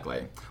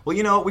 exactly. Well,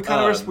 you know, we've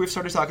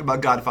started talking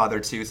about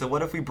Godfather 2, so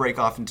what if we break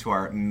off into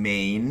our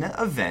main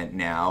event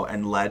now,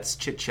 and let's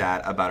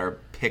chit-chat about our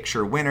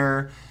picture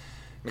winner,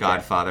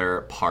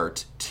 Godfather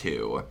Part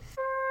 2.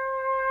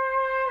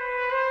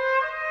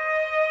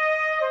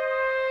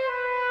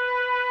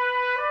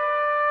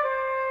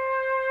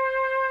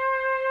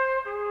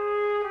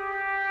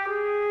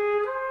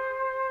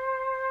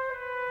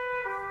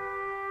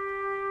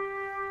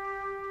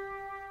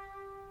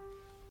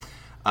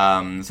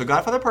 So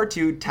Godfather Part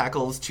 2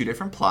 tackles 2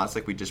 different plots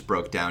like we just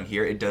broke down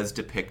here. It does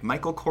depict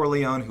Michael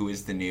Corleone, who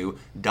is the new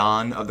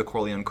Don of the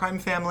Corleone crime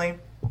family.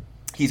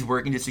 He's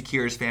working to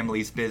secure his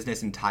family's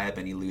business and tie up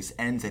any loose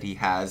ends that he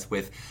has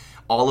with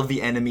all of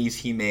the enemies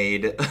he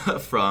made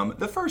from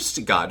the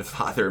first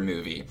Godfather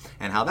movie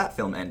and how that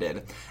film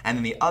ended. And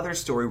then the other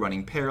story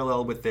running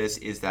parallel with this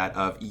is that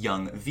of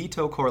young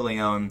Vito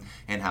Corleone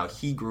and how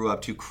he grew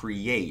up to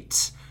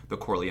create the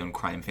Corleone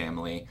crime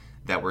family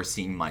that we're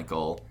seeing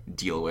Michael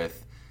deal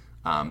with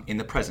in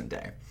the present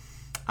day.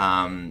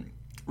 Right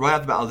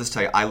off the bat, I'll just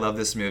tell you, I love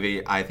this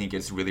movie. I think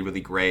it's really,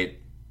 really great.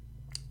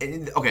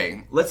 And,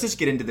 okay, let's just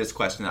get into this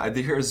question.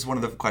 Here's one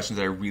of the questions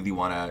that I really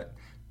want to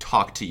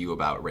talk to you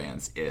about,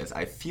 Rance, is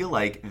I feel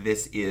like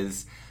this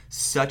is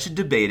such a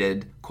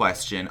debated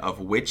question of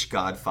which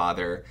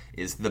Godfather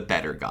is the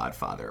better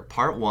Godfather,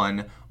 Part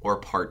 1 or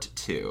Part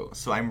 2.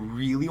 So I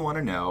really want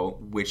to know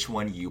which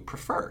one you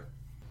prefer.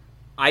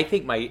 I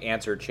think my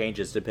answer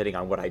changes depending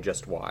on what I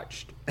just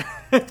watched.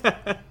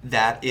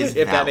 That is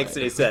if valid. That makes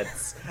any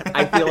sense.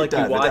 I feel like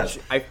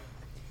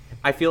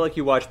I feel like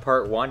you watch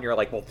part one, you're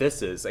like, well,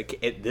 this is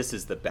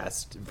the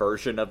best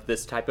version of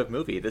this type of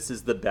movie. This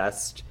is the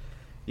best,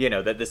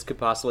 that this could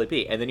possibly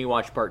be. And then you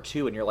watch part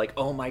two, and you're like,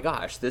 oh my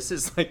gosh, this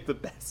is like the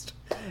best,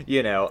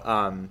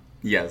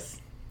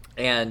 Yes.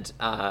 And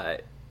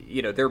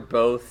they're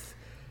both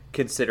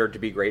considered to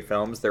be great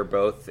films. They're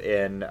both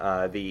in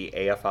the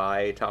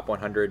AFI Top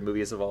 100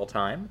 Movies of All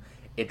Time.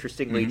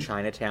 Interestingly,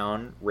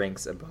 Chinatown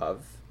ranks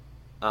above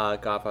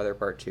Godfather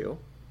Part II,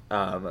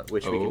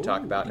 which we can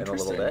talk about in a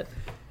little bit.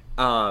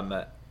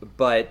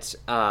 But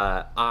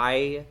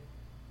I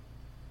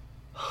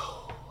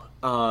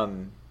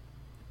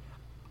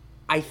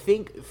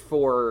think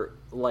for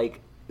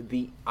like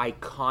the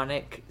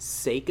iconic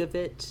sake of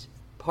it,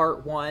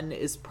 part one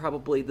is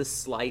probably the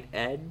slight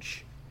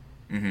edge,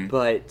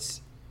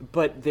 but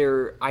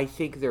I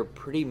think they're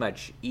pretty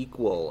much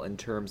equal in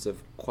terms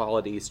of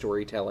quality,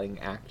 storytelling,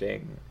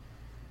 acting,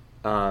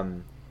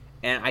 and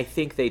I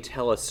think they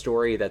tell a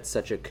story that's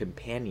such a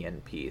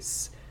companion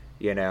piece,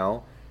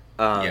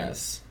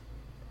 Yes.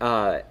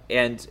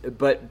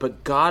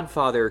 But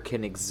Godfather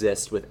can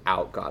exist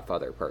without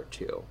Godfather Part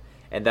II,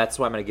 and that's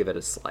why I'm going to give it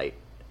a slight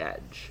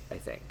edge, I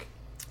think.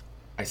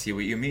 I see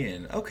what you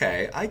mean.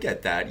 Okay, I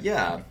get that.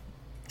 Yeah,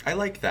 I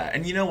like that.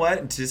 And you know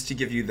what? Just to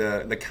give you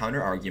the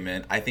counter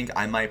argument, I think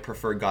I might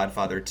prefer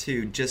Godfather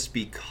 2 just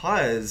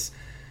because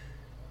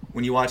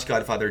when you watch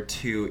Godfather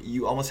 2,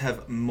 you almost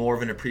have more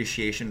of an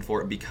appreciation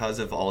for it because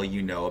of all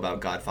you know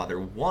about Godfather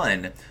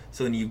 1.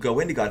 So then you go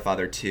into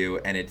Godfather 2,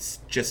 and it's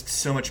just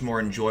so much more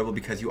enjoyable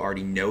because you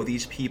already know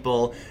these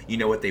people, you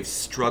know what they've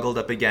struggled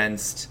up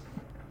against,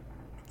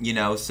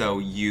 so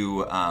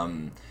you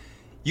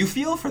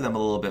feel for them a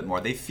little bit more.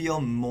 They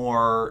feel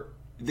more...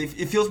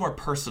 It feels more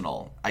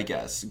personal, I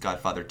guess,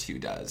 Godfather 2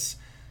 does.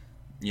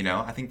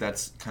 I think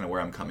that's kind of where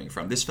I'm coming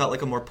from. This felt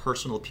like a more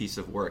personal piece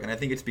of work, and I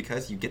think it's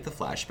because you get the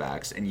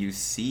flashbacks and you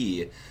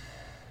see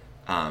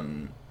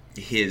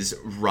his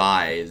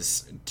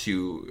rise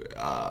to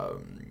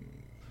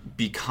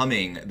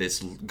becoming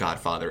this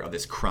godfather of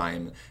this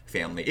crime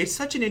family. It's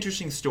such an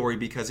interesting story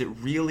because it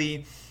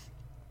really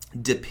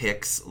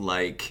depicts,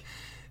 like,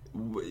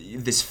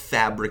 this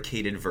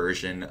fabricated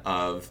version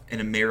of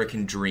an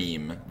American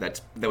dream that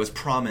was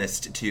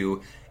promised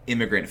to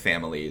immigrant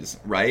families,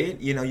 right?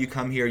 You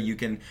come here, you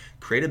can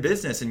create a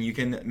business and you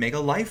can make a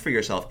life for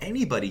yourself.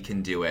 Anybody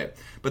can do it.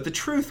 But the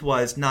truth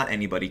was, not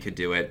anybody could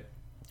do it.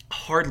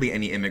 Hardly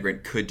any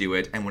immigrant could do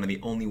it. And one of the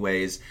only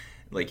ways,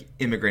 like,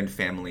 immigrant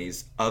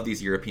families of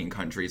these European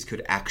countries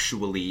could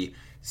actually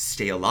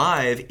stay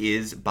alive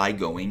is by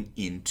going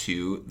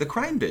into the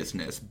crime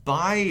business,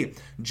 by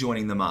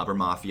joining the mob or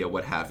mafia,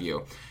 what have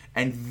you.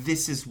 And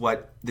this is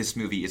what this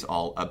movie is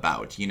all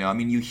about.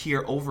 You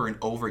hear over and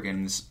over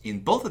again in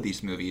both of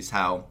these movies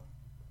how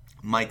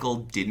Michael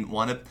didn't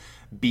want to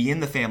be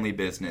in the family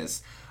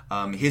business.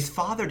 His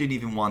father didn't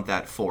even want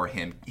that for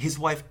him. His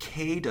wife,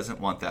 Kay, doesn't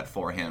want that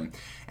for him.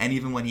 And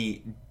even when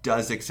he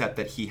does accept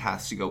that he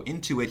has to go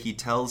into it, he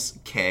tells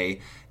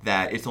Kay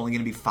that it's only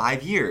going to be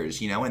 5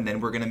 years, and then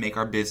we're going to make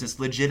our business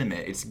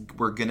legitimate.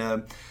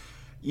 And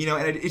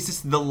it's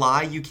just the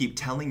lie you keep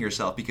telling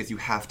yourself because you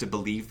have to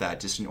believe that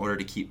just in order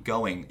to keep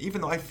going. Even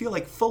though I feel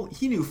like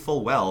he knew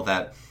full well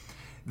that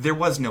there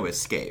was no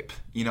escape.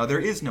 There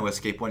is no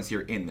escape once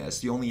you're in this.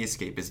 The only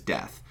escape is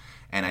death.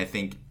 And I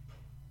think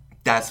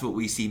that's what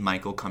we see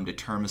Michael come to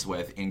terms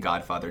with in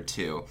Godfather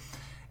 2.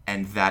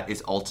 And that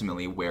is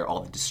ultimately where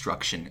all the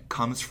destruction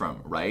comes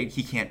from, right?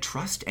 He can't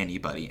trust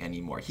anybody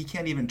anymore. He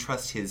can't even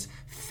trust his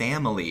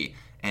family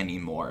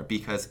anymore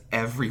because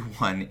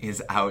everyone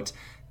is out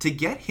to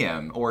get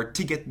him or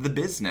to get the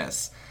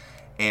business.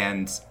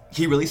 And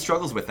he really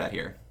struggles with that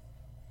here.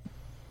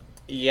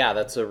 Yeah,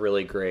 that's a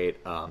really great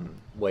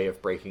way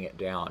of breaking it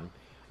down.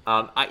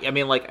 I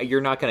mean, like,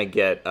 you're not going to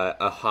get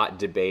a hot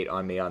debate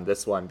on me on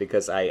this one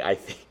because I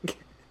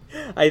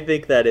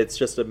think that it's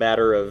just a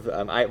matter of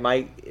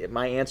my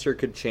answer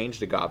could change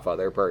to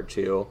Godfather Part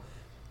 2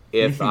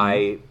 if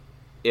I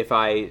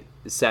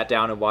sat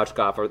down and watched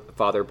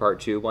Godfather Part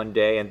 2 one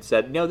day and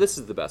said, no, this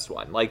is the best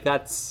one. Like,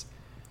 that's...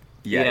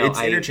 Yeah, it's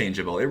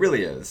interchangeable. It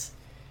really is.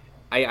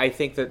 I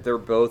think that they're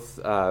both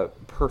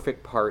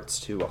perfect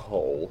parts to a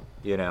whole,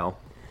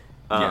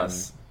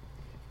 Yes.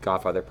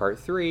 Godfather Part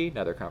 3,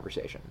 another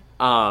conversation.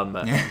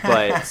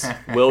 But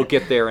we'll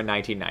get there in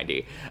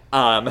 1990.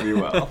 We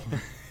will.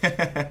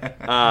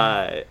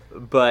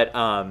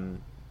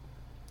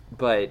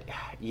 But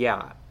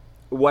yeah,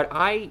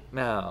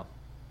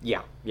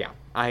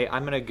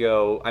 I'm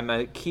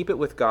gonna keep it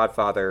with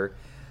Godfather,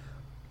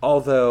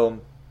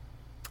 although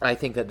I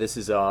think that this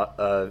is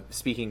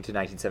speaking to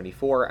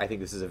 1974, I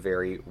think this is a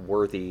very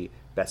worthy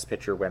Best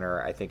Picture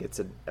winner. I think it's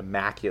an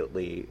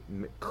immaculately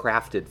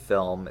crafted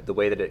film. The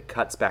way that it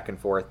cuts back and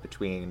forth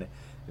between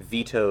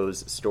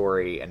Vito's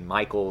story and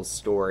Michael's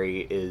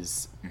story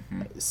is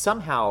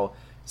somehow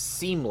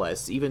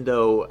seamless, even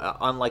though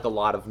unlike a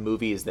lot of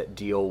movies that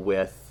deal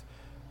with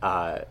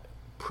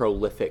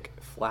prolific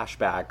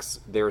flashbacks,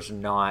 there's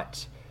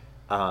not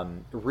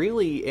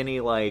really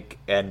any like,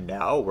 and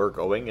now we're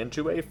going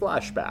into a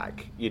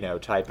flashback,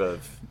 type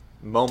of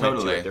moment to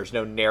Totally. it. There's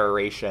no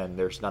narration.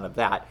 There's none of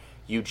that.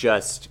 You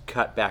just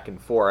cut back and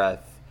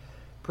forth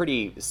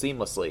pretty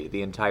seamlessly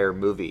the entire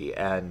movie,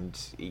 and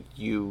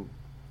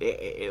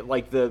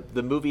like the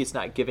movie is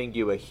not giving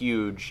you a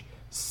huge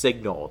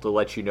signal to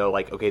let you know,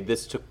 like, okay,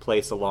 this took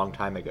place a long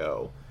time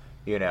ago,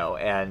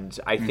 and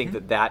I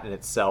think that in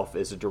itself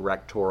is a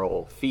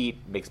directorial feat.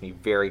 Makes me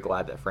very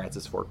glad that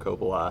Francis Ford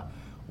Coppola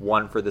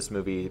won for this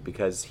movie,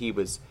 because he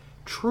was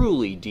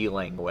truly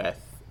dealing with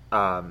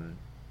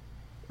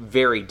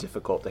very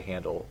difficult to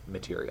handle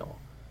material.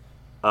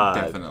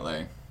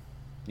 Definitely.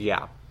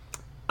 Yeah.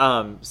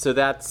 So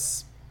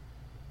that's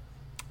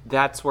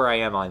where I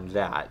am on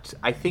that.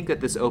 I think that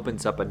this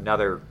opens up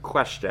another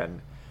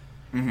question.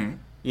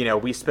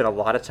 We spent a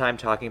lot of time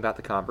talking about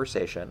the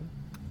conversation.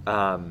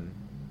 And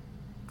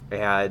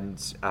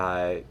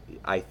I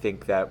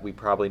think that we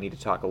probably need to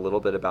talk a little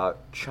bit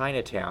about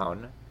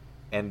Chinatown.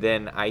 And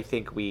then I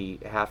think we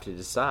have to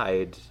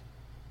decide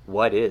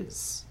what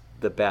is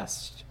the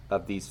best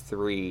of these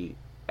three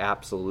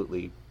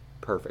absolutely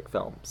perfect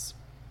films.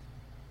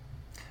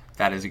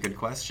 That is a good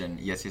question.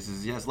 Yes.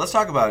 Let's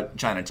talk about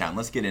Chinatown.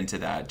 Let's get into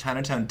that.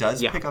 Chinatown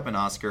does pick up an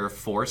Oscar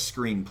for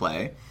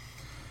screenplay.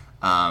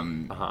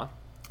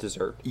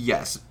 Deserved.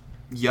 Yes.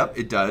 Yep,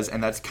 it does.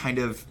 And that's kind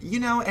of,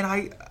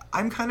 and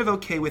I'm kind of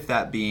okay with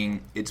that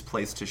being its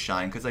place to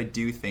shine, because I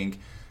do think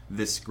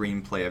the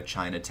screenplay of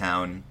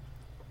Chinatown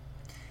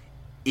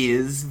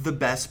is the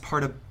best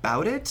part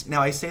about it.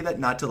 Now, I say that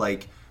not to,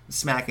 like,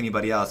 smack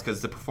anybody else,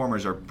 because the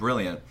performers are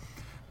brilliant.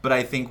 But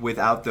I think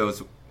without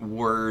those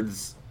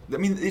words... I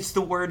mean, it's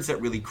the words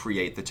that really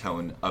create the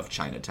tone of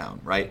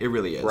Chinatown, right? It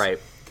really is. Right.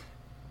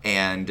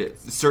 And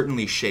it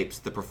certainly shapes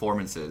the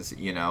performances,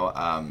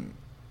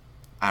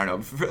 I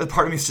don't know.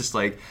 Part of me is just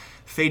like,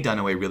 Faye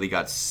Dunaway really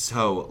got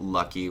so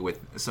lucky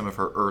with some of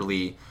her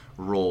early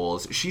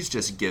roles. She's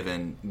just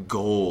given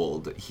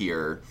gold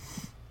here,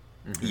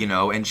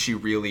 and she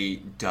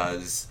really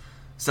does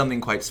something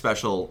quite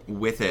special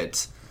with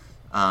it.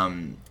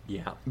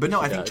 But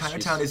no, I think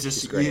Chinatown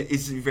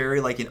is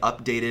very like an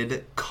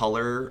updated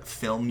color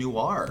film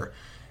noir.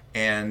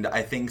 And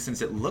I think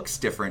since it looks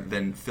different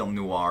than film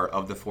noir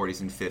of the 40s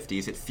and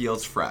 50s, it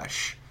feels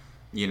fresh,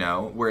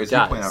 whereas you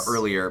pointed out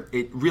earlier,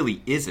 it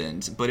really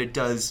isn't, but it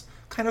does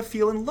kind of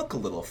feel and look a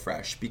little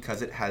fresh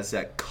because it has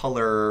that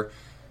color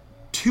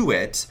to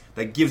it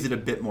that gives it a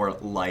bit more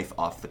life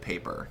off the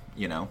paper,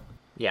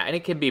 Yeah, and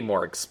it can be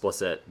more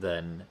explicit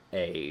than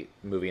a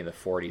movie in the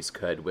 40s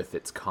could with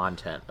its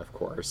content, of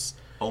course.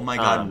 Oh my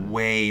God,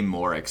 way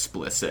more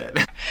explicit.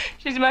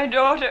 She's my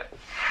daughter.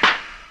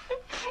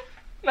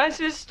 My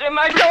sister,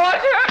 my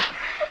daughter.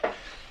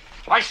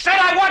 I said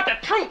I want the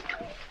truth.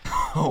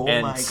 Oh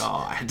my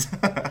God.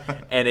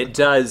 And it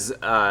does,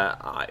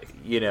 I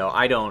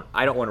don't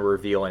want to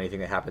reveal anything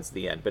that happens at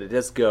the end, but it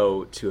does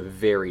go to a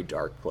very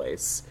dark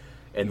place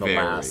in the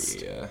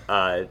last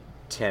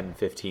 10,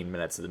 15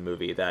 minutes of the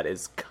movie that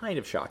is kind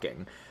of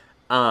shocking.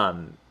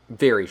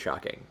 Very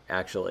shocking,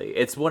 actually.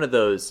 It's one of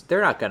those,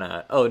 they're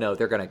gonna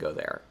go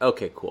there.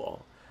 Okay,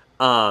 cool.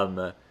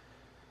 And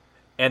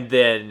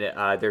then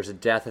there's a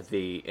death at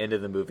the end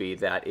of the movie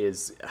that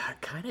is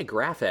kind of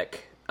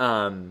graphic.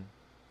 You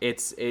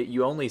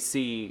only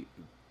see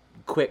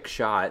quick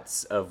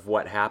shots of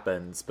what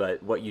happens,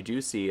 but what you do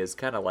see is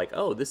kind of like,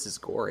 oh, this is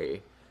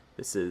gory.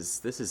 This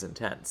is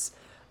intense.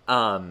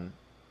 But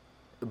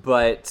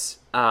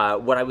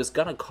what I was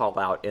gonna call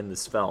out in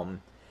this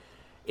film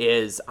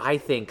is I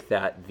think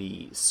that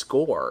the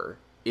score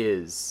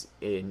is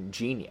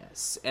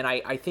ingenious, and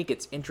I think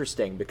it's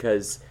interesting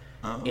because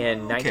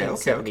in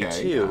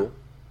 1972,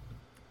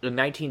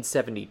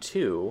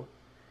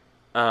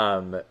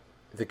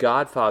 The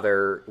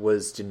Godfather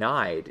was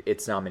denied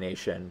its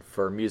nomination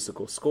for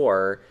musical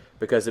score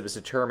because it was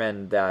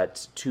determined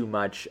that too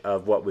much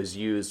of what was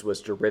used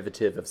was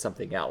derivative of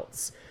something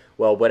else.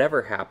 Well,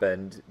 whatever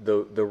happened,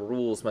 the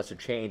rules must have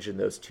changed in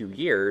those 2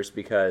 years,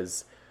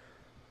 because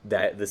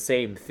that the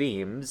same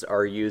themes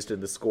are used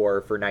in the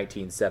score for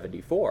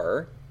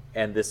 1974,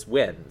 and this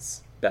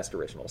wins Best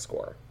Original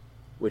Score,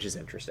 which is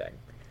interesting.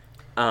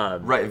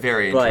 Right,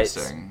 very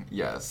interesting.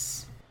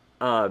 Yes.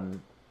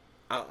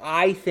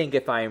 I think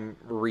if I'm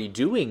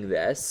redoing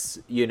this,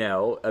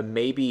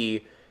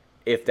 maybe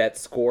if that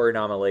score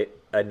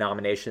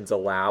nomination's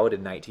allowed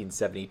in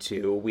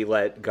 1972, we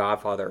let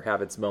Godfather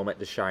have its moment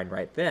to shine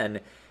right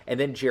then, and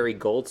then Jerry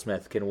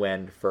Goldsmith can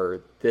win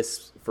for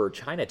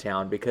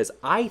Chinatown, because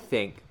I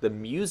think the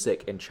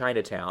music in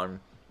Chinatown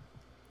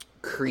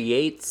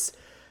creates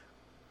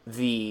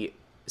the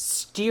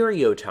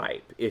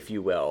stereotype, if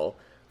you will,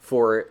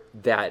 for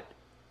that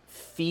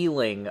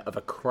feeling of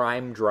a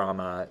crime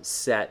drama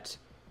set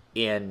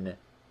in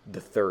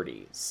the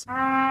 30s.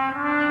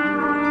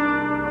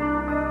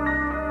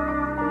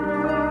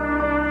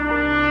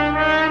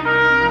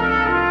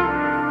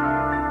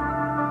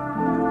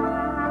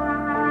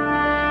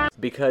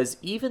 Because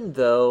even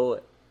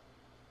though,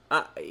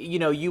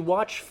 you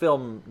watch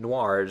film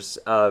noirs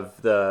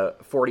of the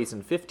 40s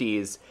and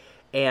 50s,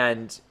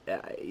 and,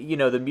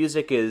 the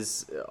music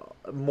is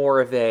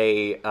more of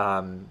a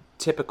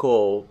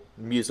typical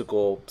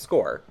musical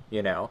score,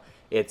 you know.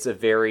 It's a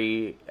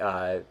very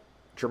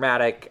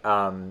dramatic,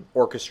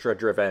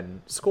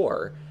 orchestra-driven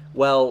score.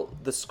 Well,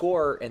 the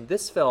score in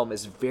this film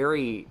is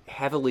very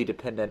heavily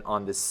dependent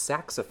on the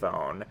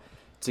saxophone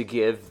to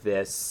give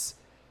this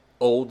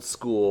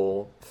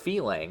old-school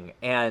feeling.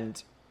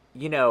 And,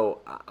 you know,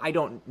 I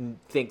don't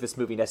think this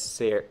movie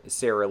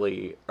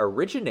necessarily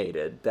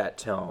originated that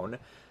tone,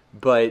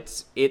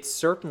 but it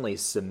certainly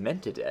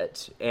cemented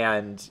it.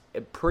 And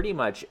pretty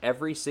much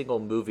every single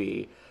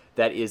movie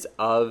that is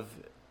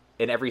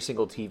and every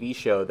single TV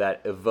show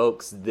that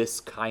evokes this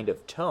kind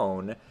of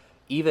tone,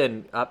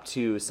 even up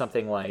to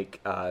something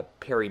like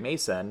Perry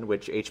Mason,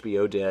 which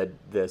HBO did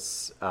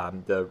this,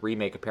 the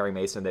remake of Perry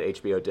Mason that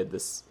HBO did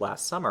this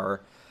last summer,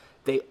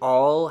 they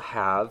all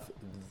have,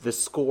 the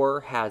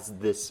score has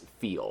this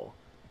feel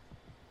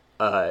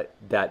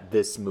that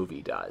this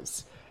movie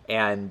does.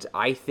 And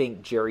I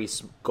think Jerry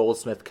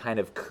Goldsmith kind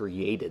of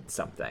created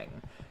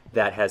something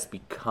that has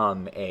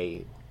become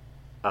a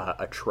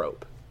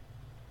trope.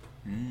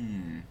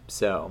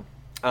 So,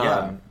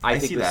 I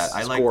think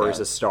the score is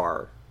a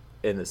star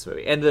in this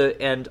movie,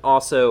 and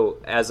also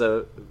as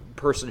a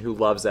person who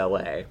loves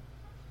LA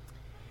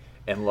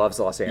and loves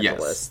Los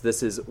Angeles,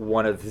 this is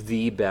one of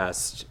the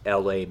best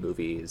LA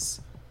movies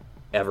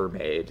ever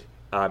made,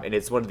 and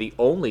it's one of the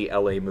only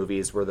LA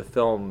movies where the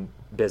film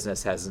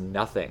business has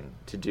nothing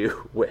to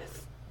do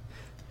with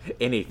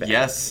anything.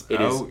 Yes.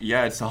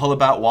 It's all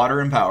about water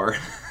and power.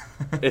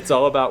 It's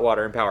all about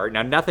water and power.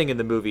 Now, nothing in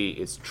the movie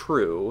is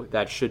true.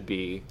 That should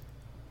be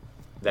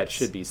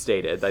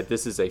stated. That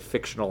this is a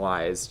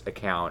fictionalized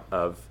account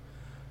of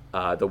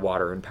the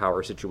water and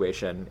power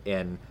situation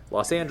in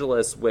Los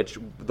Angeles, which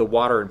the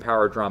water and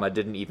power drama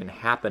didn't even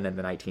happen in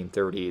the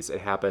 1930s. It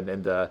happened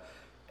in the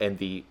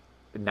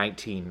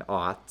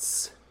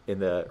 1900s, in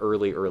the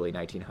early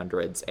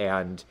 1900s,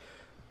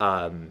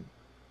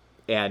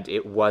 and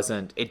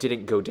it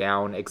didn't go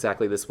down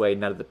exactly this way.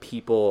 None of the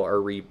people are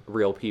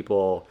real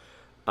people.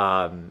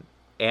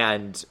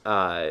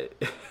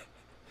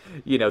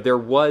 You know, there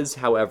was,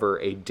 however,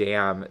 a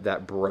dam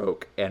that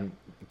broke and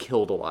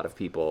killed a lot of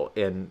people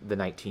in the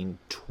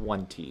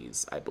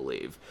 1920s, I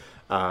believe.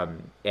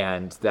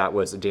 And that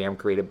was a dam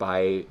created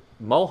by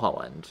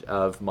Mulholland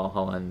of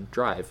Mulholland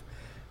Drive.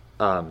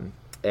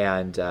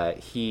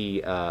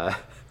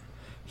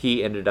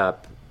 He ended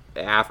up,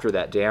 after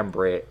that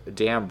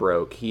dam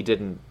broke, he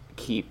didn't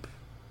keep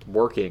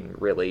working,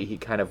 really. He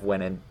kind of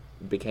went and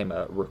became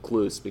a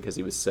recluse because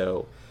he was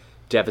so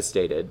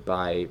devastated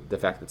by the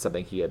fact that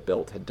something he had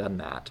built had done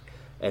that.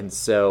 And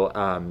so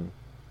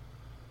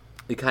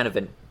kind of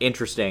an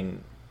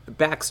interesting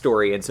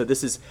backstory. And so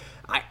this is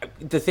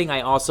the thing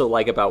I also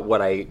like about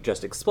what I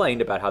just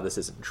explained about how this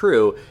isn't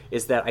true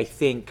is that I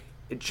think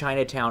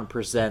Chinatown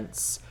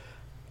presents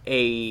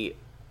a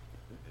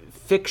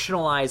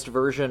fictionalized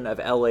version of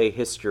LA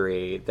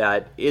history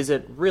that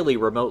isn't really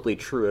remotely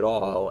true at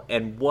all.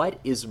 And what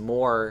is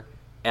more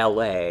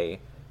LA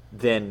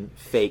than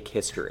fake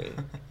history?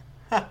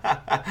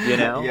 You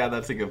know? Yeah,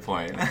 that's a good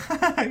point.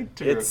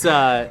 It's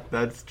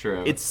that's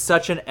true. It's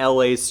such an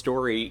LA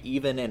story,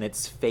 even in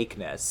its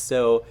fakeness.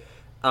 So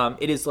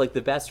it is like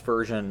the best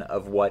version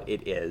of what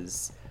it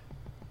is.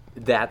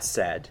 That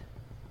said,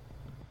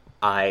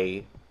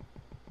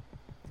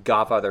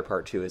 Godfather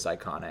Part II is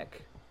iconic,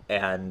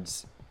 and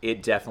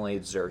it definitely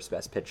deserves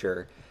Best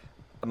Picture.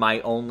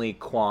 My only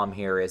qualm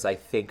here is I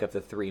think of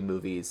the three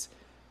movies,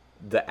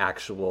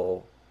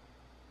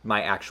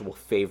 my actual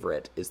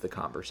favorite is The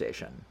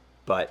Conversation.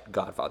 But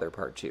Godfather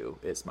Part II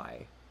is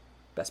my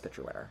Best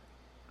Picture winner.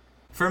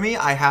 For me,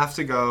 I have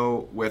to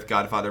go with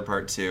Godfather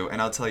Part II, and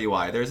I'll tell you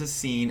why. There's a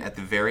scene at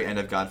the very end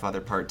of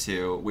Godfather Part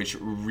II which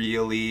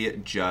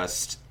really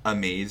just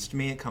amazed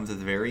me. It comes at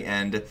the very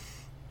end,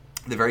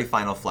 the very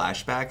final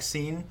flashback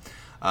scene,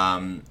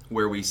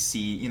 where we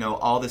see,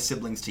 all the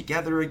siblings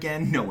together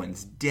again. No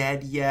one's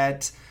dead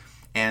yet.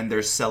 And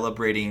they're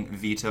celebrating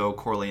Vito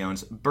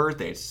Corleone's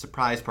birthday. It's a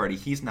surprise party.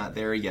 He's not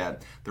there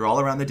yet. They're all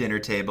around the dinner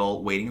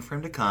table waiting for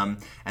him to come.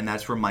 And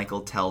that's where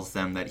Michael tells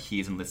them that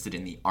he's enlisted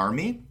in the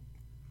army.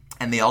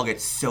 And they all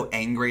get so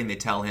angry and they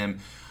tell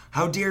him,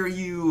 how dare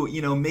you,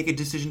 make a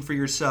decision for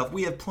yourself.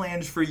 We have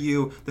plans for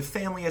you. The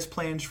family has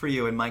plans for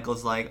you. And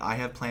Michael's like, I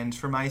have plans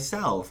for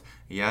myself.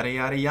 Yada,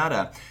 yada,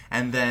 yada.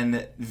 And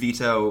then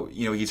Vito,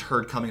 he's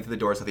heard coming through the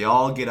door. So they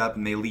all get up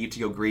and they leave to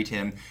go greet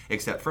him,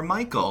 except for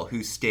Michael,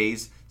 who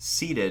stays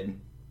seated.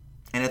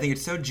 And I think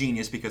it's so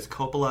genius because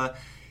Coppola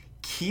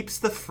keeps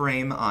the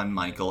frame on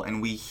Michael,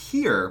 and we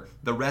hear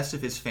the rest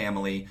of his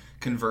family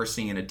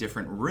conversing in a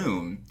different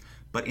room,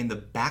 but in the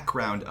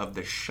background of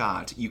the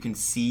shot you can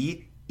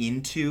see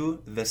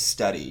into the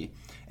study,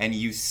 and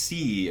you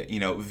see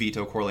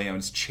Vito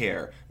Corleone's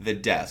chair, the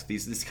desk,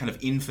 this kind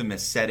of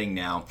infamous setting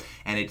now,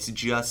 and it's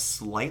just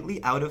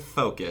slightly out of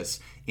focus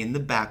in the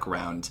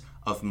background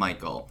of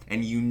Michael.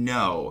 And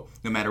no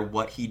matter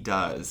what he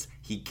does,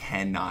 he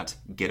cannot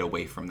get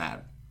away from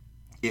that.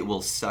 It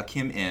will suck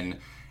him in,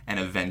 and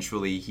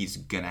eventually he's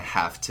gonna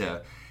have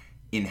to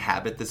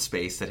inhabit the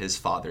space that his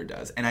father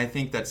does. And I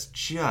think that's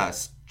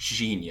just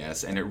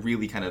genius, and it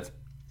really kind of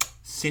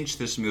cinched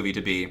this movie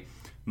to be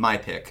my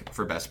pick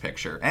for Best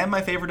Picture and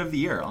my favorite of the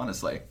year,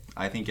 honestly.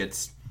 I think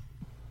it's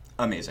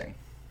amazing.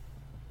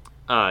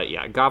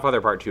 Yeah,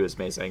 Godfather Part II is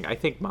amazing. I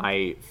think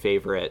my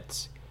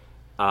favorite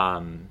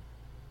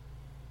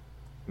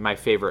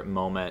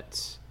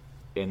moment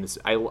in this,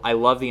 I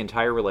love the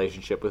entire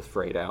relationship with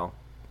Fredo.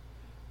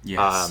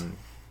 Yes.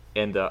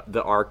 And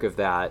the arc of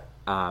that,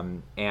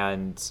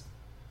 and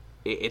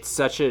it's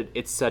such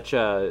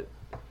a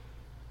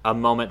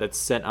moment that's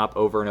sent up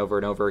over and over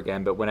and over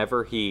again. But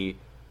whenever he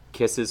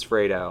kisses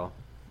Fredo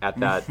at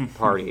that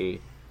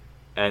party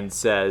and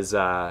says,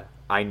 "I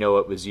know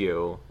it was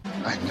you."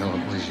 I know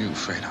it was you,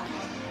 Fredo.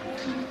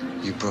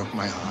 You broke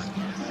my heart.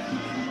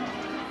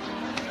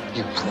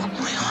 You broke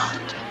my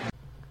heart.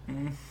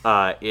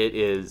 It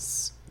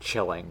is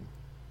chilling.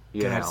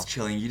 It's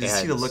chilling. You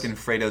just see the look in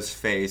Fredo's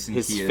face, and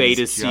his fate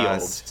is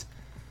just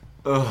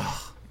sealed.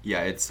 Ugh.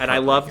 Yeah, it's. And I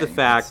love the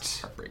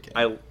fact.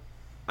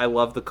 I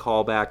love the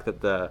callback that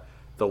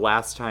the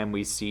last time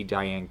we see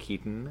Diane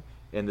Keaton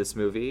in this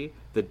movie,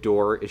 the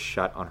door is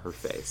shut on her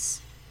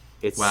face.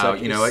 It's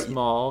such a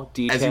small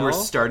detail. As you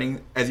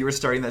were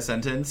starting that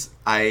sentence,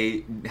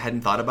 I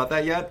hadn't thought about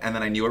that yet, and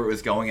then I knew where it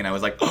was going, and I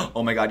was like,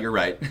 "Oh my God, you're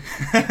right."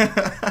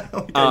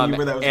 I knew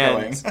where that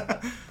was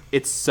going.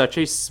 It's such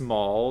a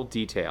small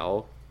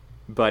detail,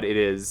 but it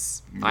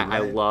is. I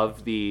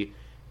love the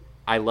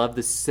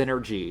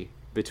synergy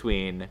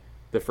between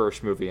the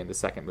first movie and the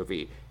second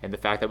movie, and the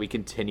fact that we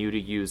continue to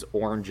use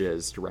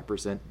oranges to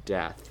represent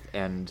death,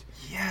 and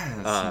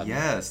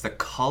yes, the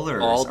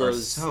colors are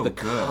so good.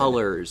 The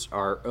colors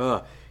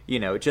are,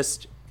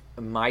 just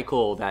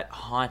Michael, that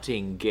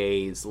haunting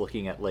gaze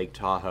looking at Lake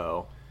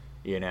Tahoe,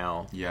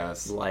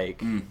 Yes.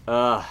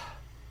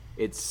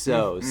 It's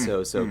so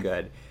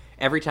good.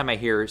 Every time I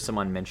hear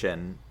someone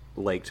mention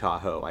Lake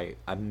Tahoe, I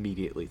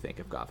immediately think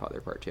of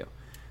Godfather Part II.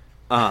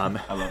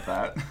 I love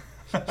that.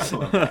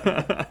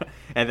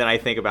 And then I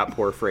think about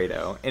poor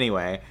Fredo.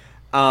 Anyway.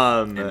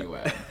 Poor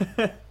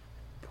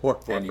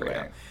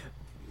Fredo.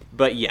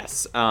 But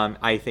yes,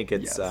 I think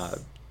it's a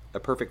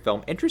perfect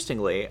film.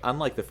 Interestingly,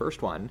 unlike the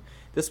first one,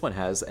 this one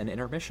has an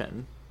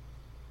intermission.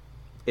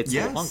 It's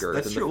longer than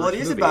the first movie. Well, it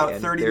is about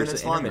 30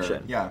 minutes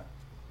longer. Yeah.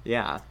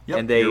 Yeah. Yep,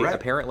 and they right.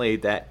 apparently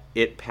that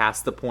it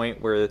passed the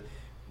point where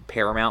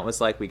Paramount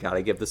was like, we got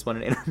to give this one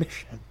an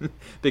intermission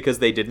because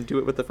they didn't do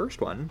it with the first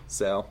one.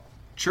 So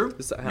true.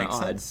 It's kind Makes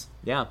of odd. Sense.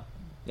 Yeah.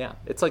 Yeah.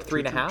 It's like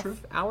 3.5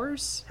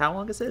 hours. How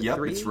long is it? Yep.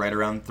 It's right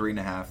around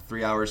 3.5.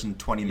 3 hours and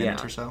 20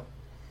 minutes or so.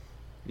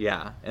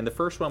 Yeah. And the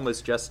first one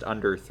was just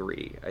under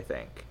 3, I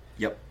think.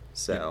 Yep.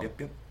 So.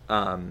 Yep.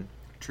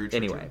 True.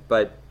 Anyway,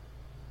 but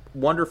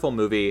wonderful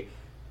movie.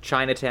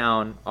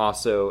 Chinatown,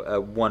 also a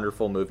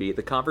wonderful movie.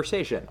 The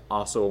Conversation,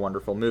 also a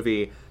wonderful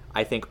movie.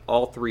 I think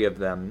all three of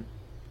them,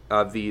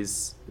 of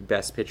these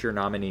Best Picture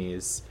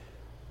nominees,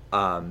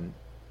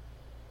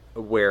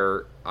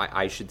 where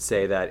I should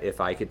say that if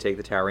I could take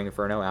The Towering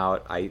Inferno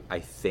out, I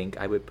think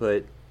I would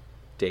put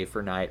Day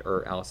for Night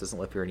or Alice Doesn't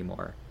Live Here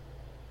Anymore,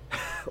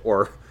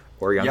 or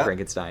Young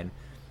Frankenstein.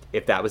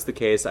 If that was the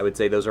case, I would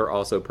say those are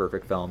also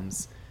perfect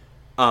films.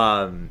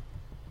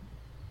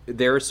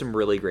 There are some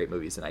really great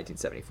movies in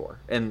 1974,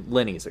 and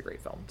Lenny is a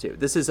great film too.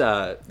 This is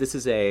a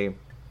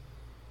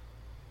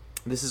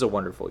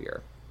wonderful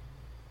year.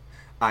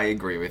 I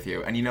agree with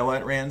you. And you know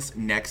what, Rance?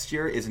 Next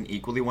year is an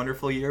equally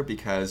wonderful year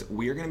because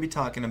we are going to be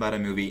talking about a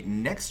movie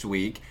next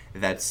week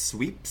that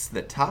sweeps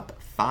the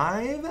top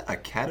 5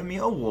 Academy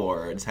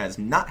Awards. Has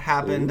not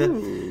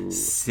happened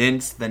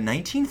since the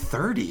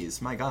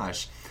 1930s. My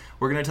gosh.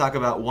 We're going to talk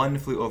about One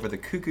Flew Over the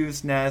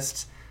Cuckoo's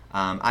Nest.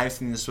 I've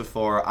seen this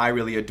before. I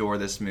really adore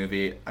this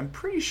movie. I'm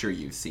pretty sure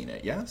you've seen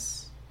it,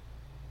 yes?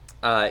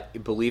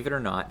 Believe it or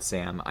not,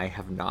 Sam, I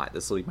have not.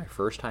 This will be my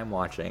first time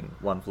watching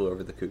One Flew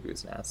Over the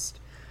Cuckoo's Nest.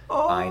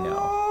 Oh, I know.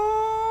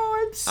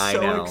 I'm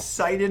so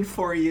excited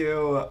for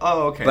you.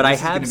 Oh, okay. But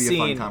this I have is going to be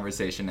seen a fun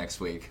conversation next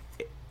week.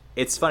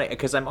 It's funny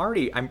because I'm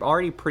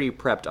already pretty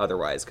prepped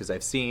otherwise because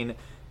I've seen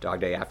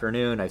Dog Day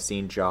Afternoon, I've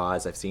seen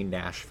Jaws, I've seen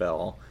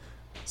Nashville,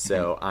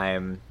 so I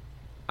am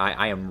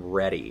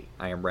ready.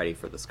 I am ready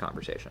for this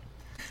conversation.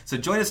 So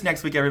join us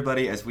next week,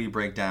 everybody, as we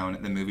break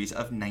down the movies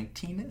of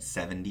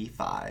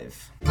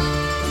 1975.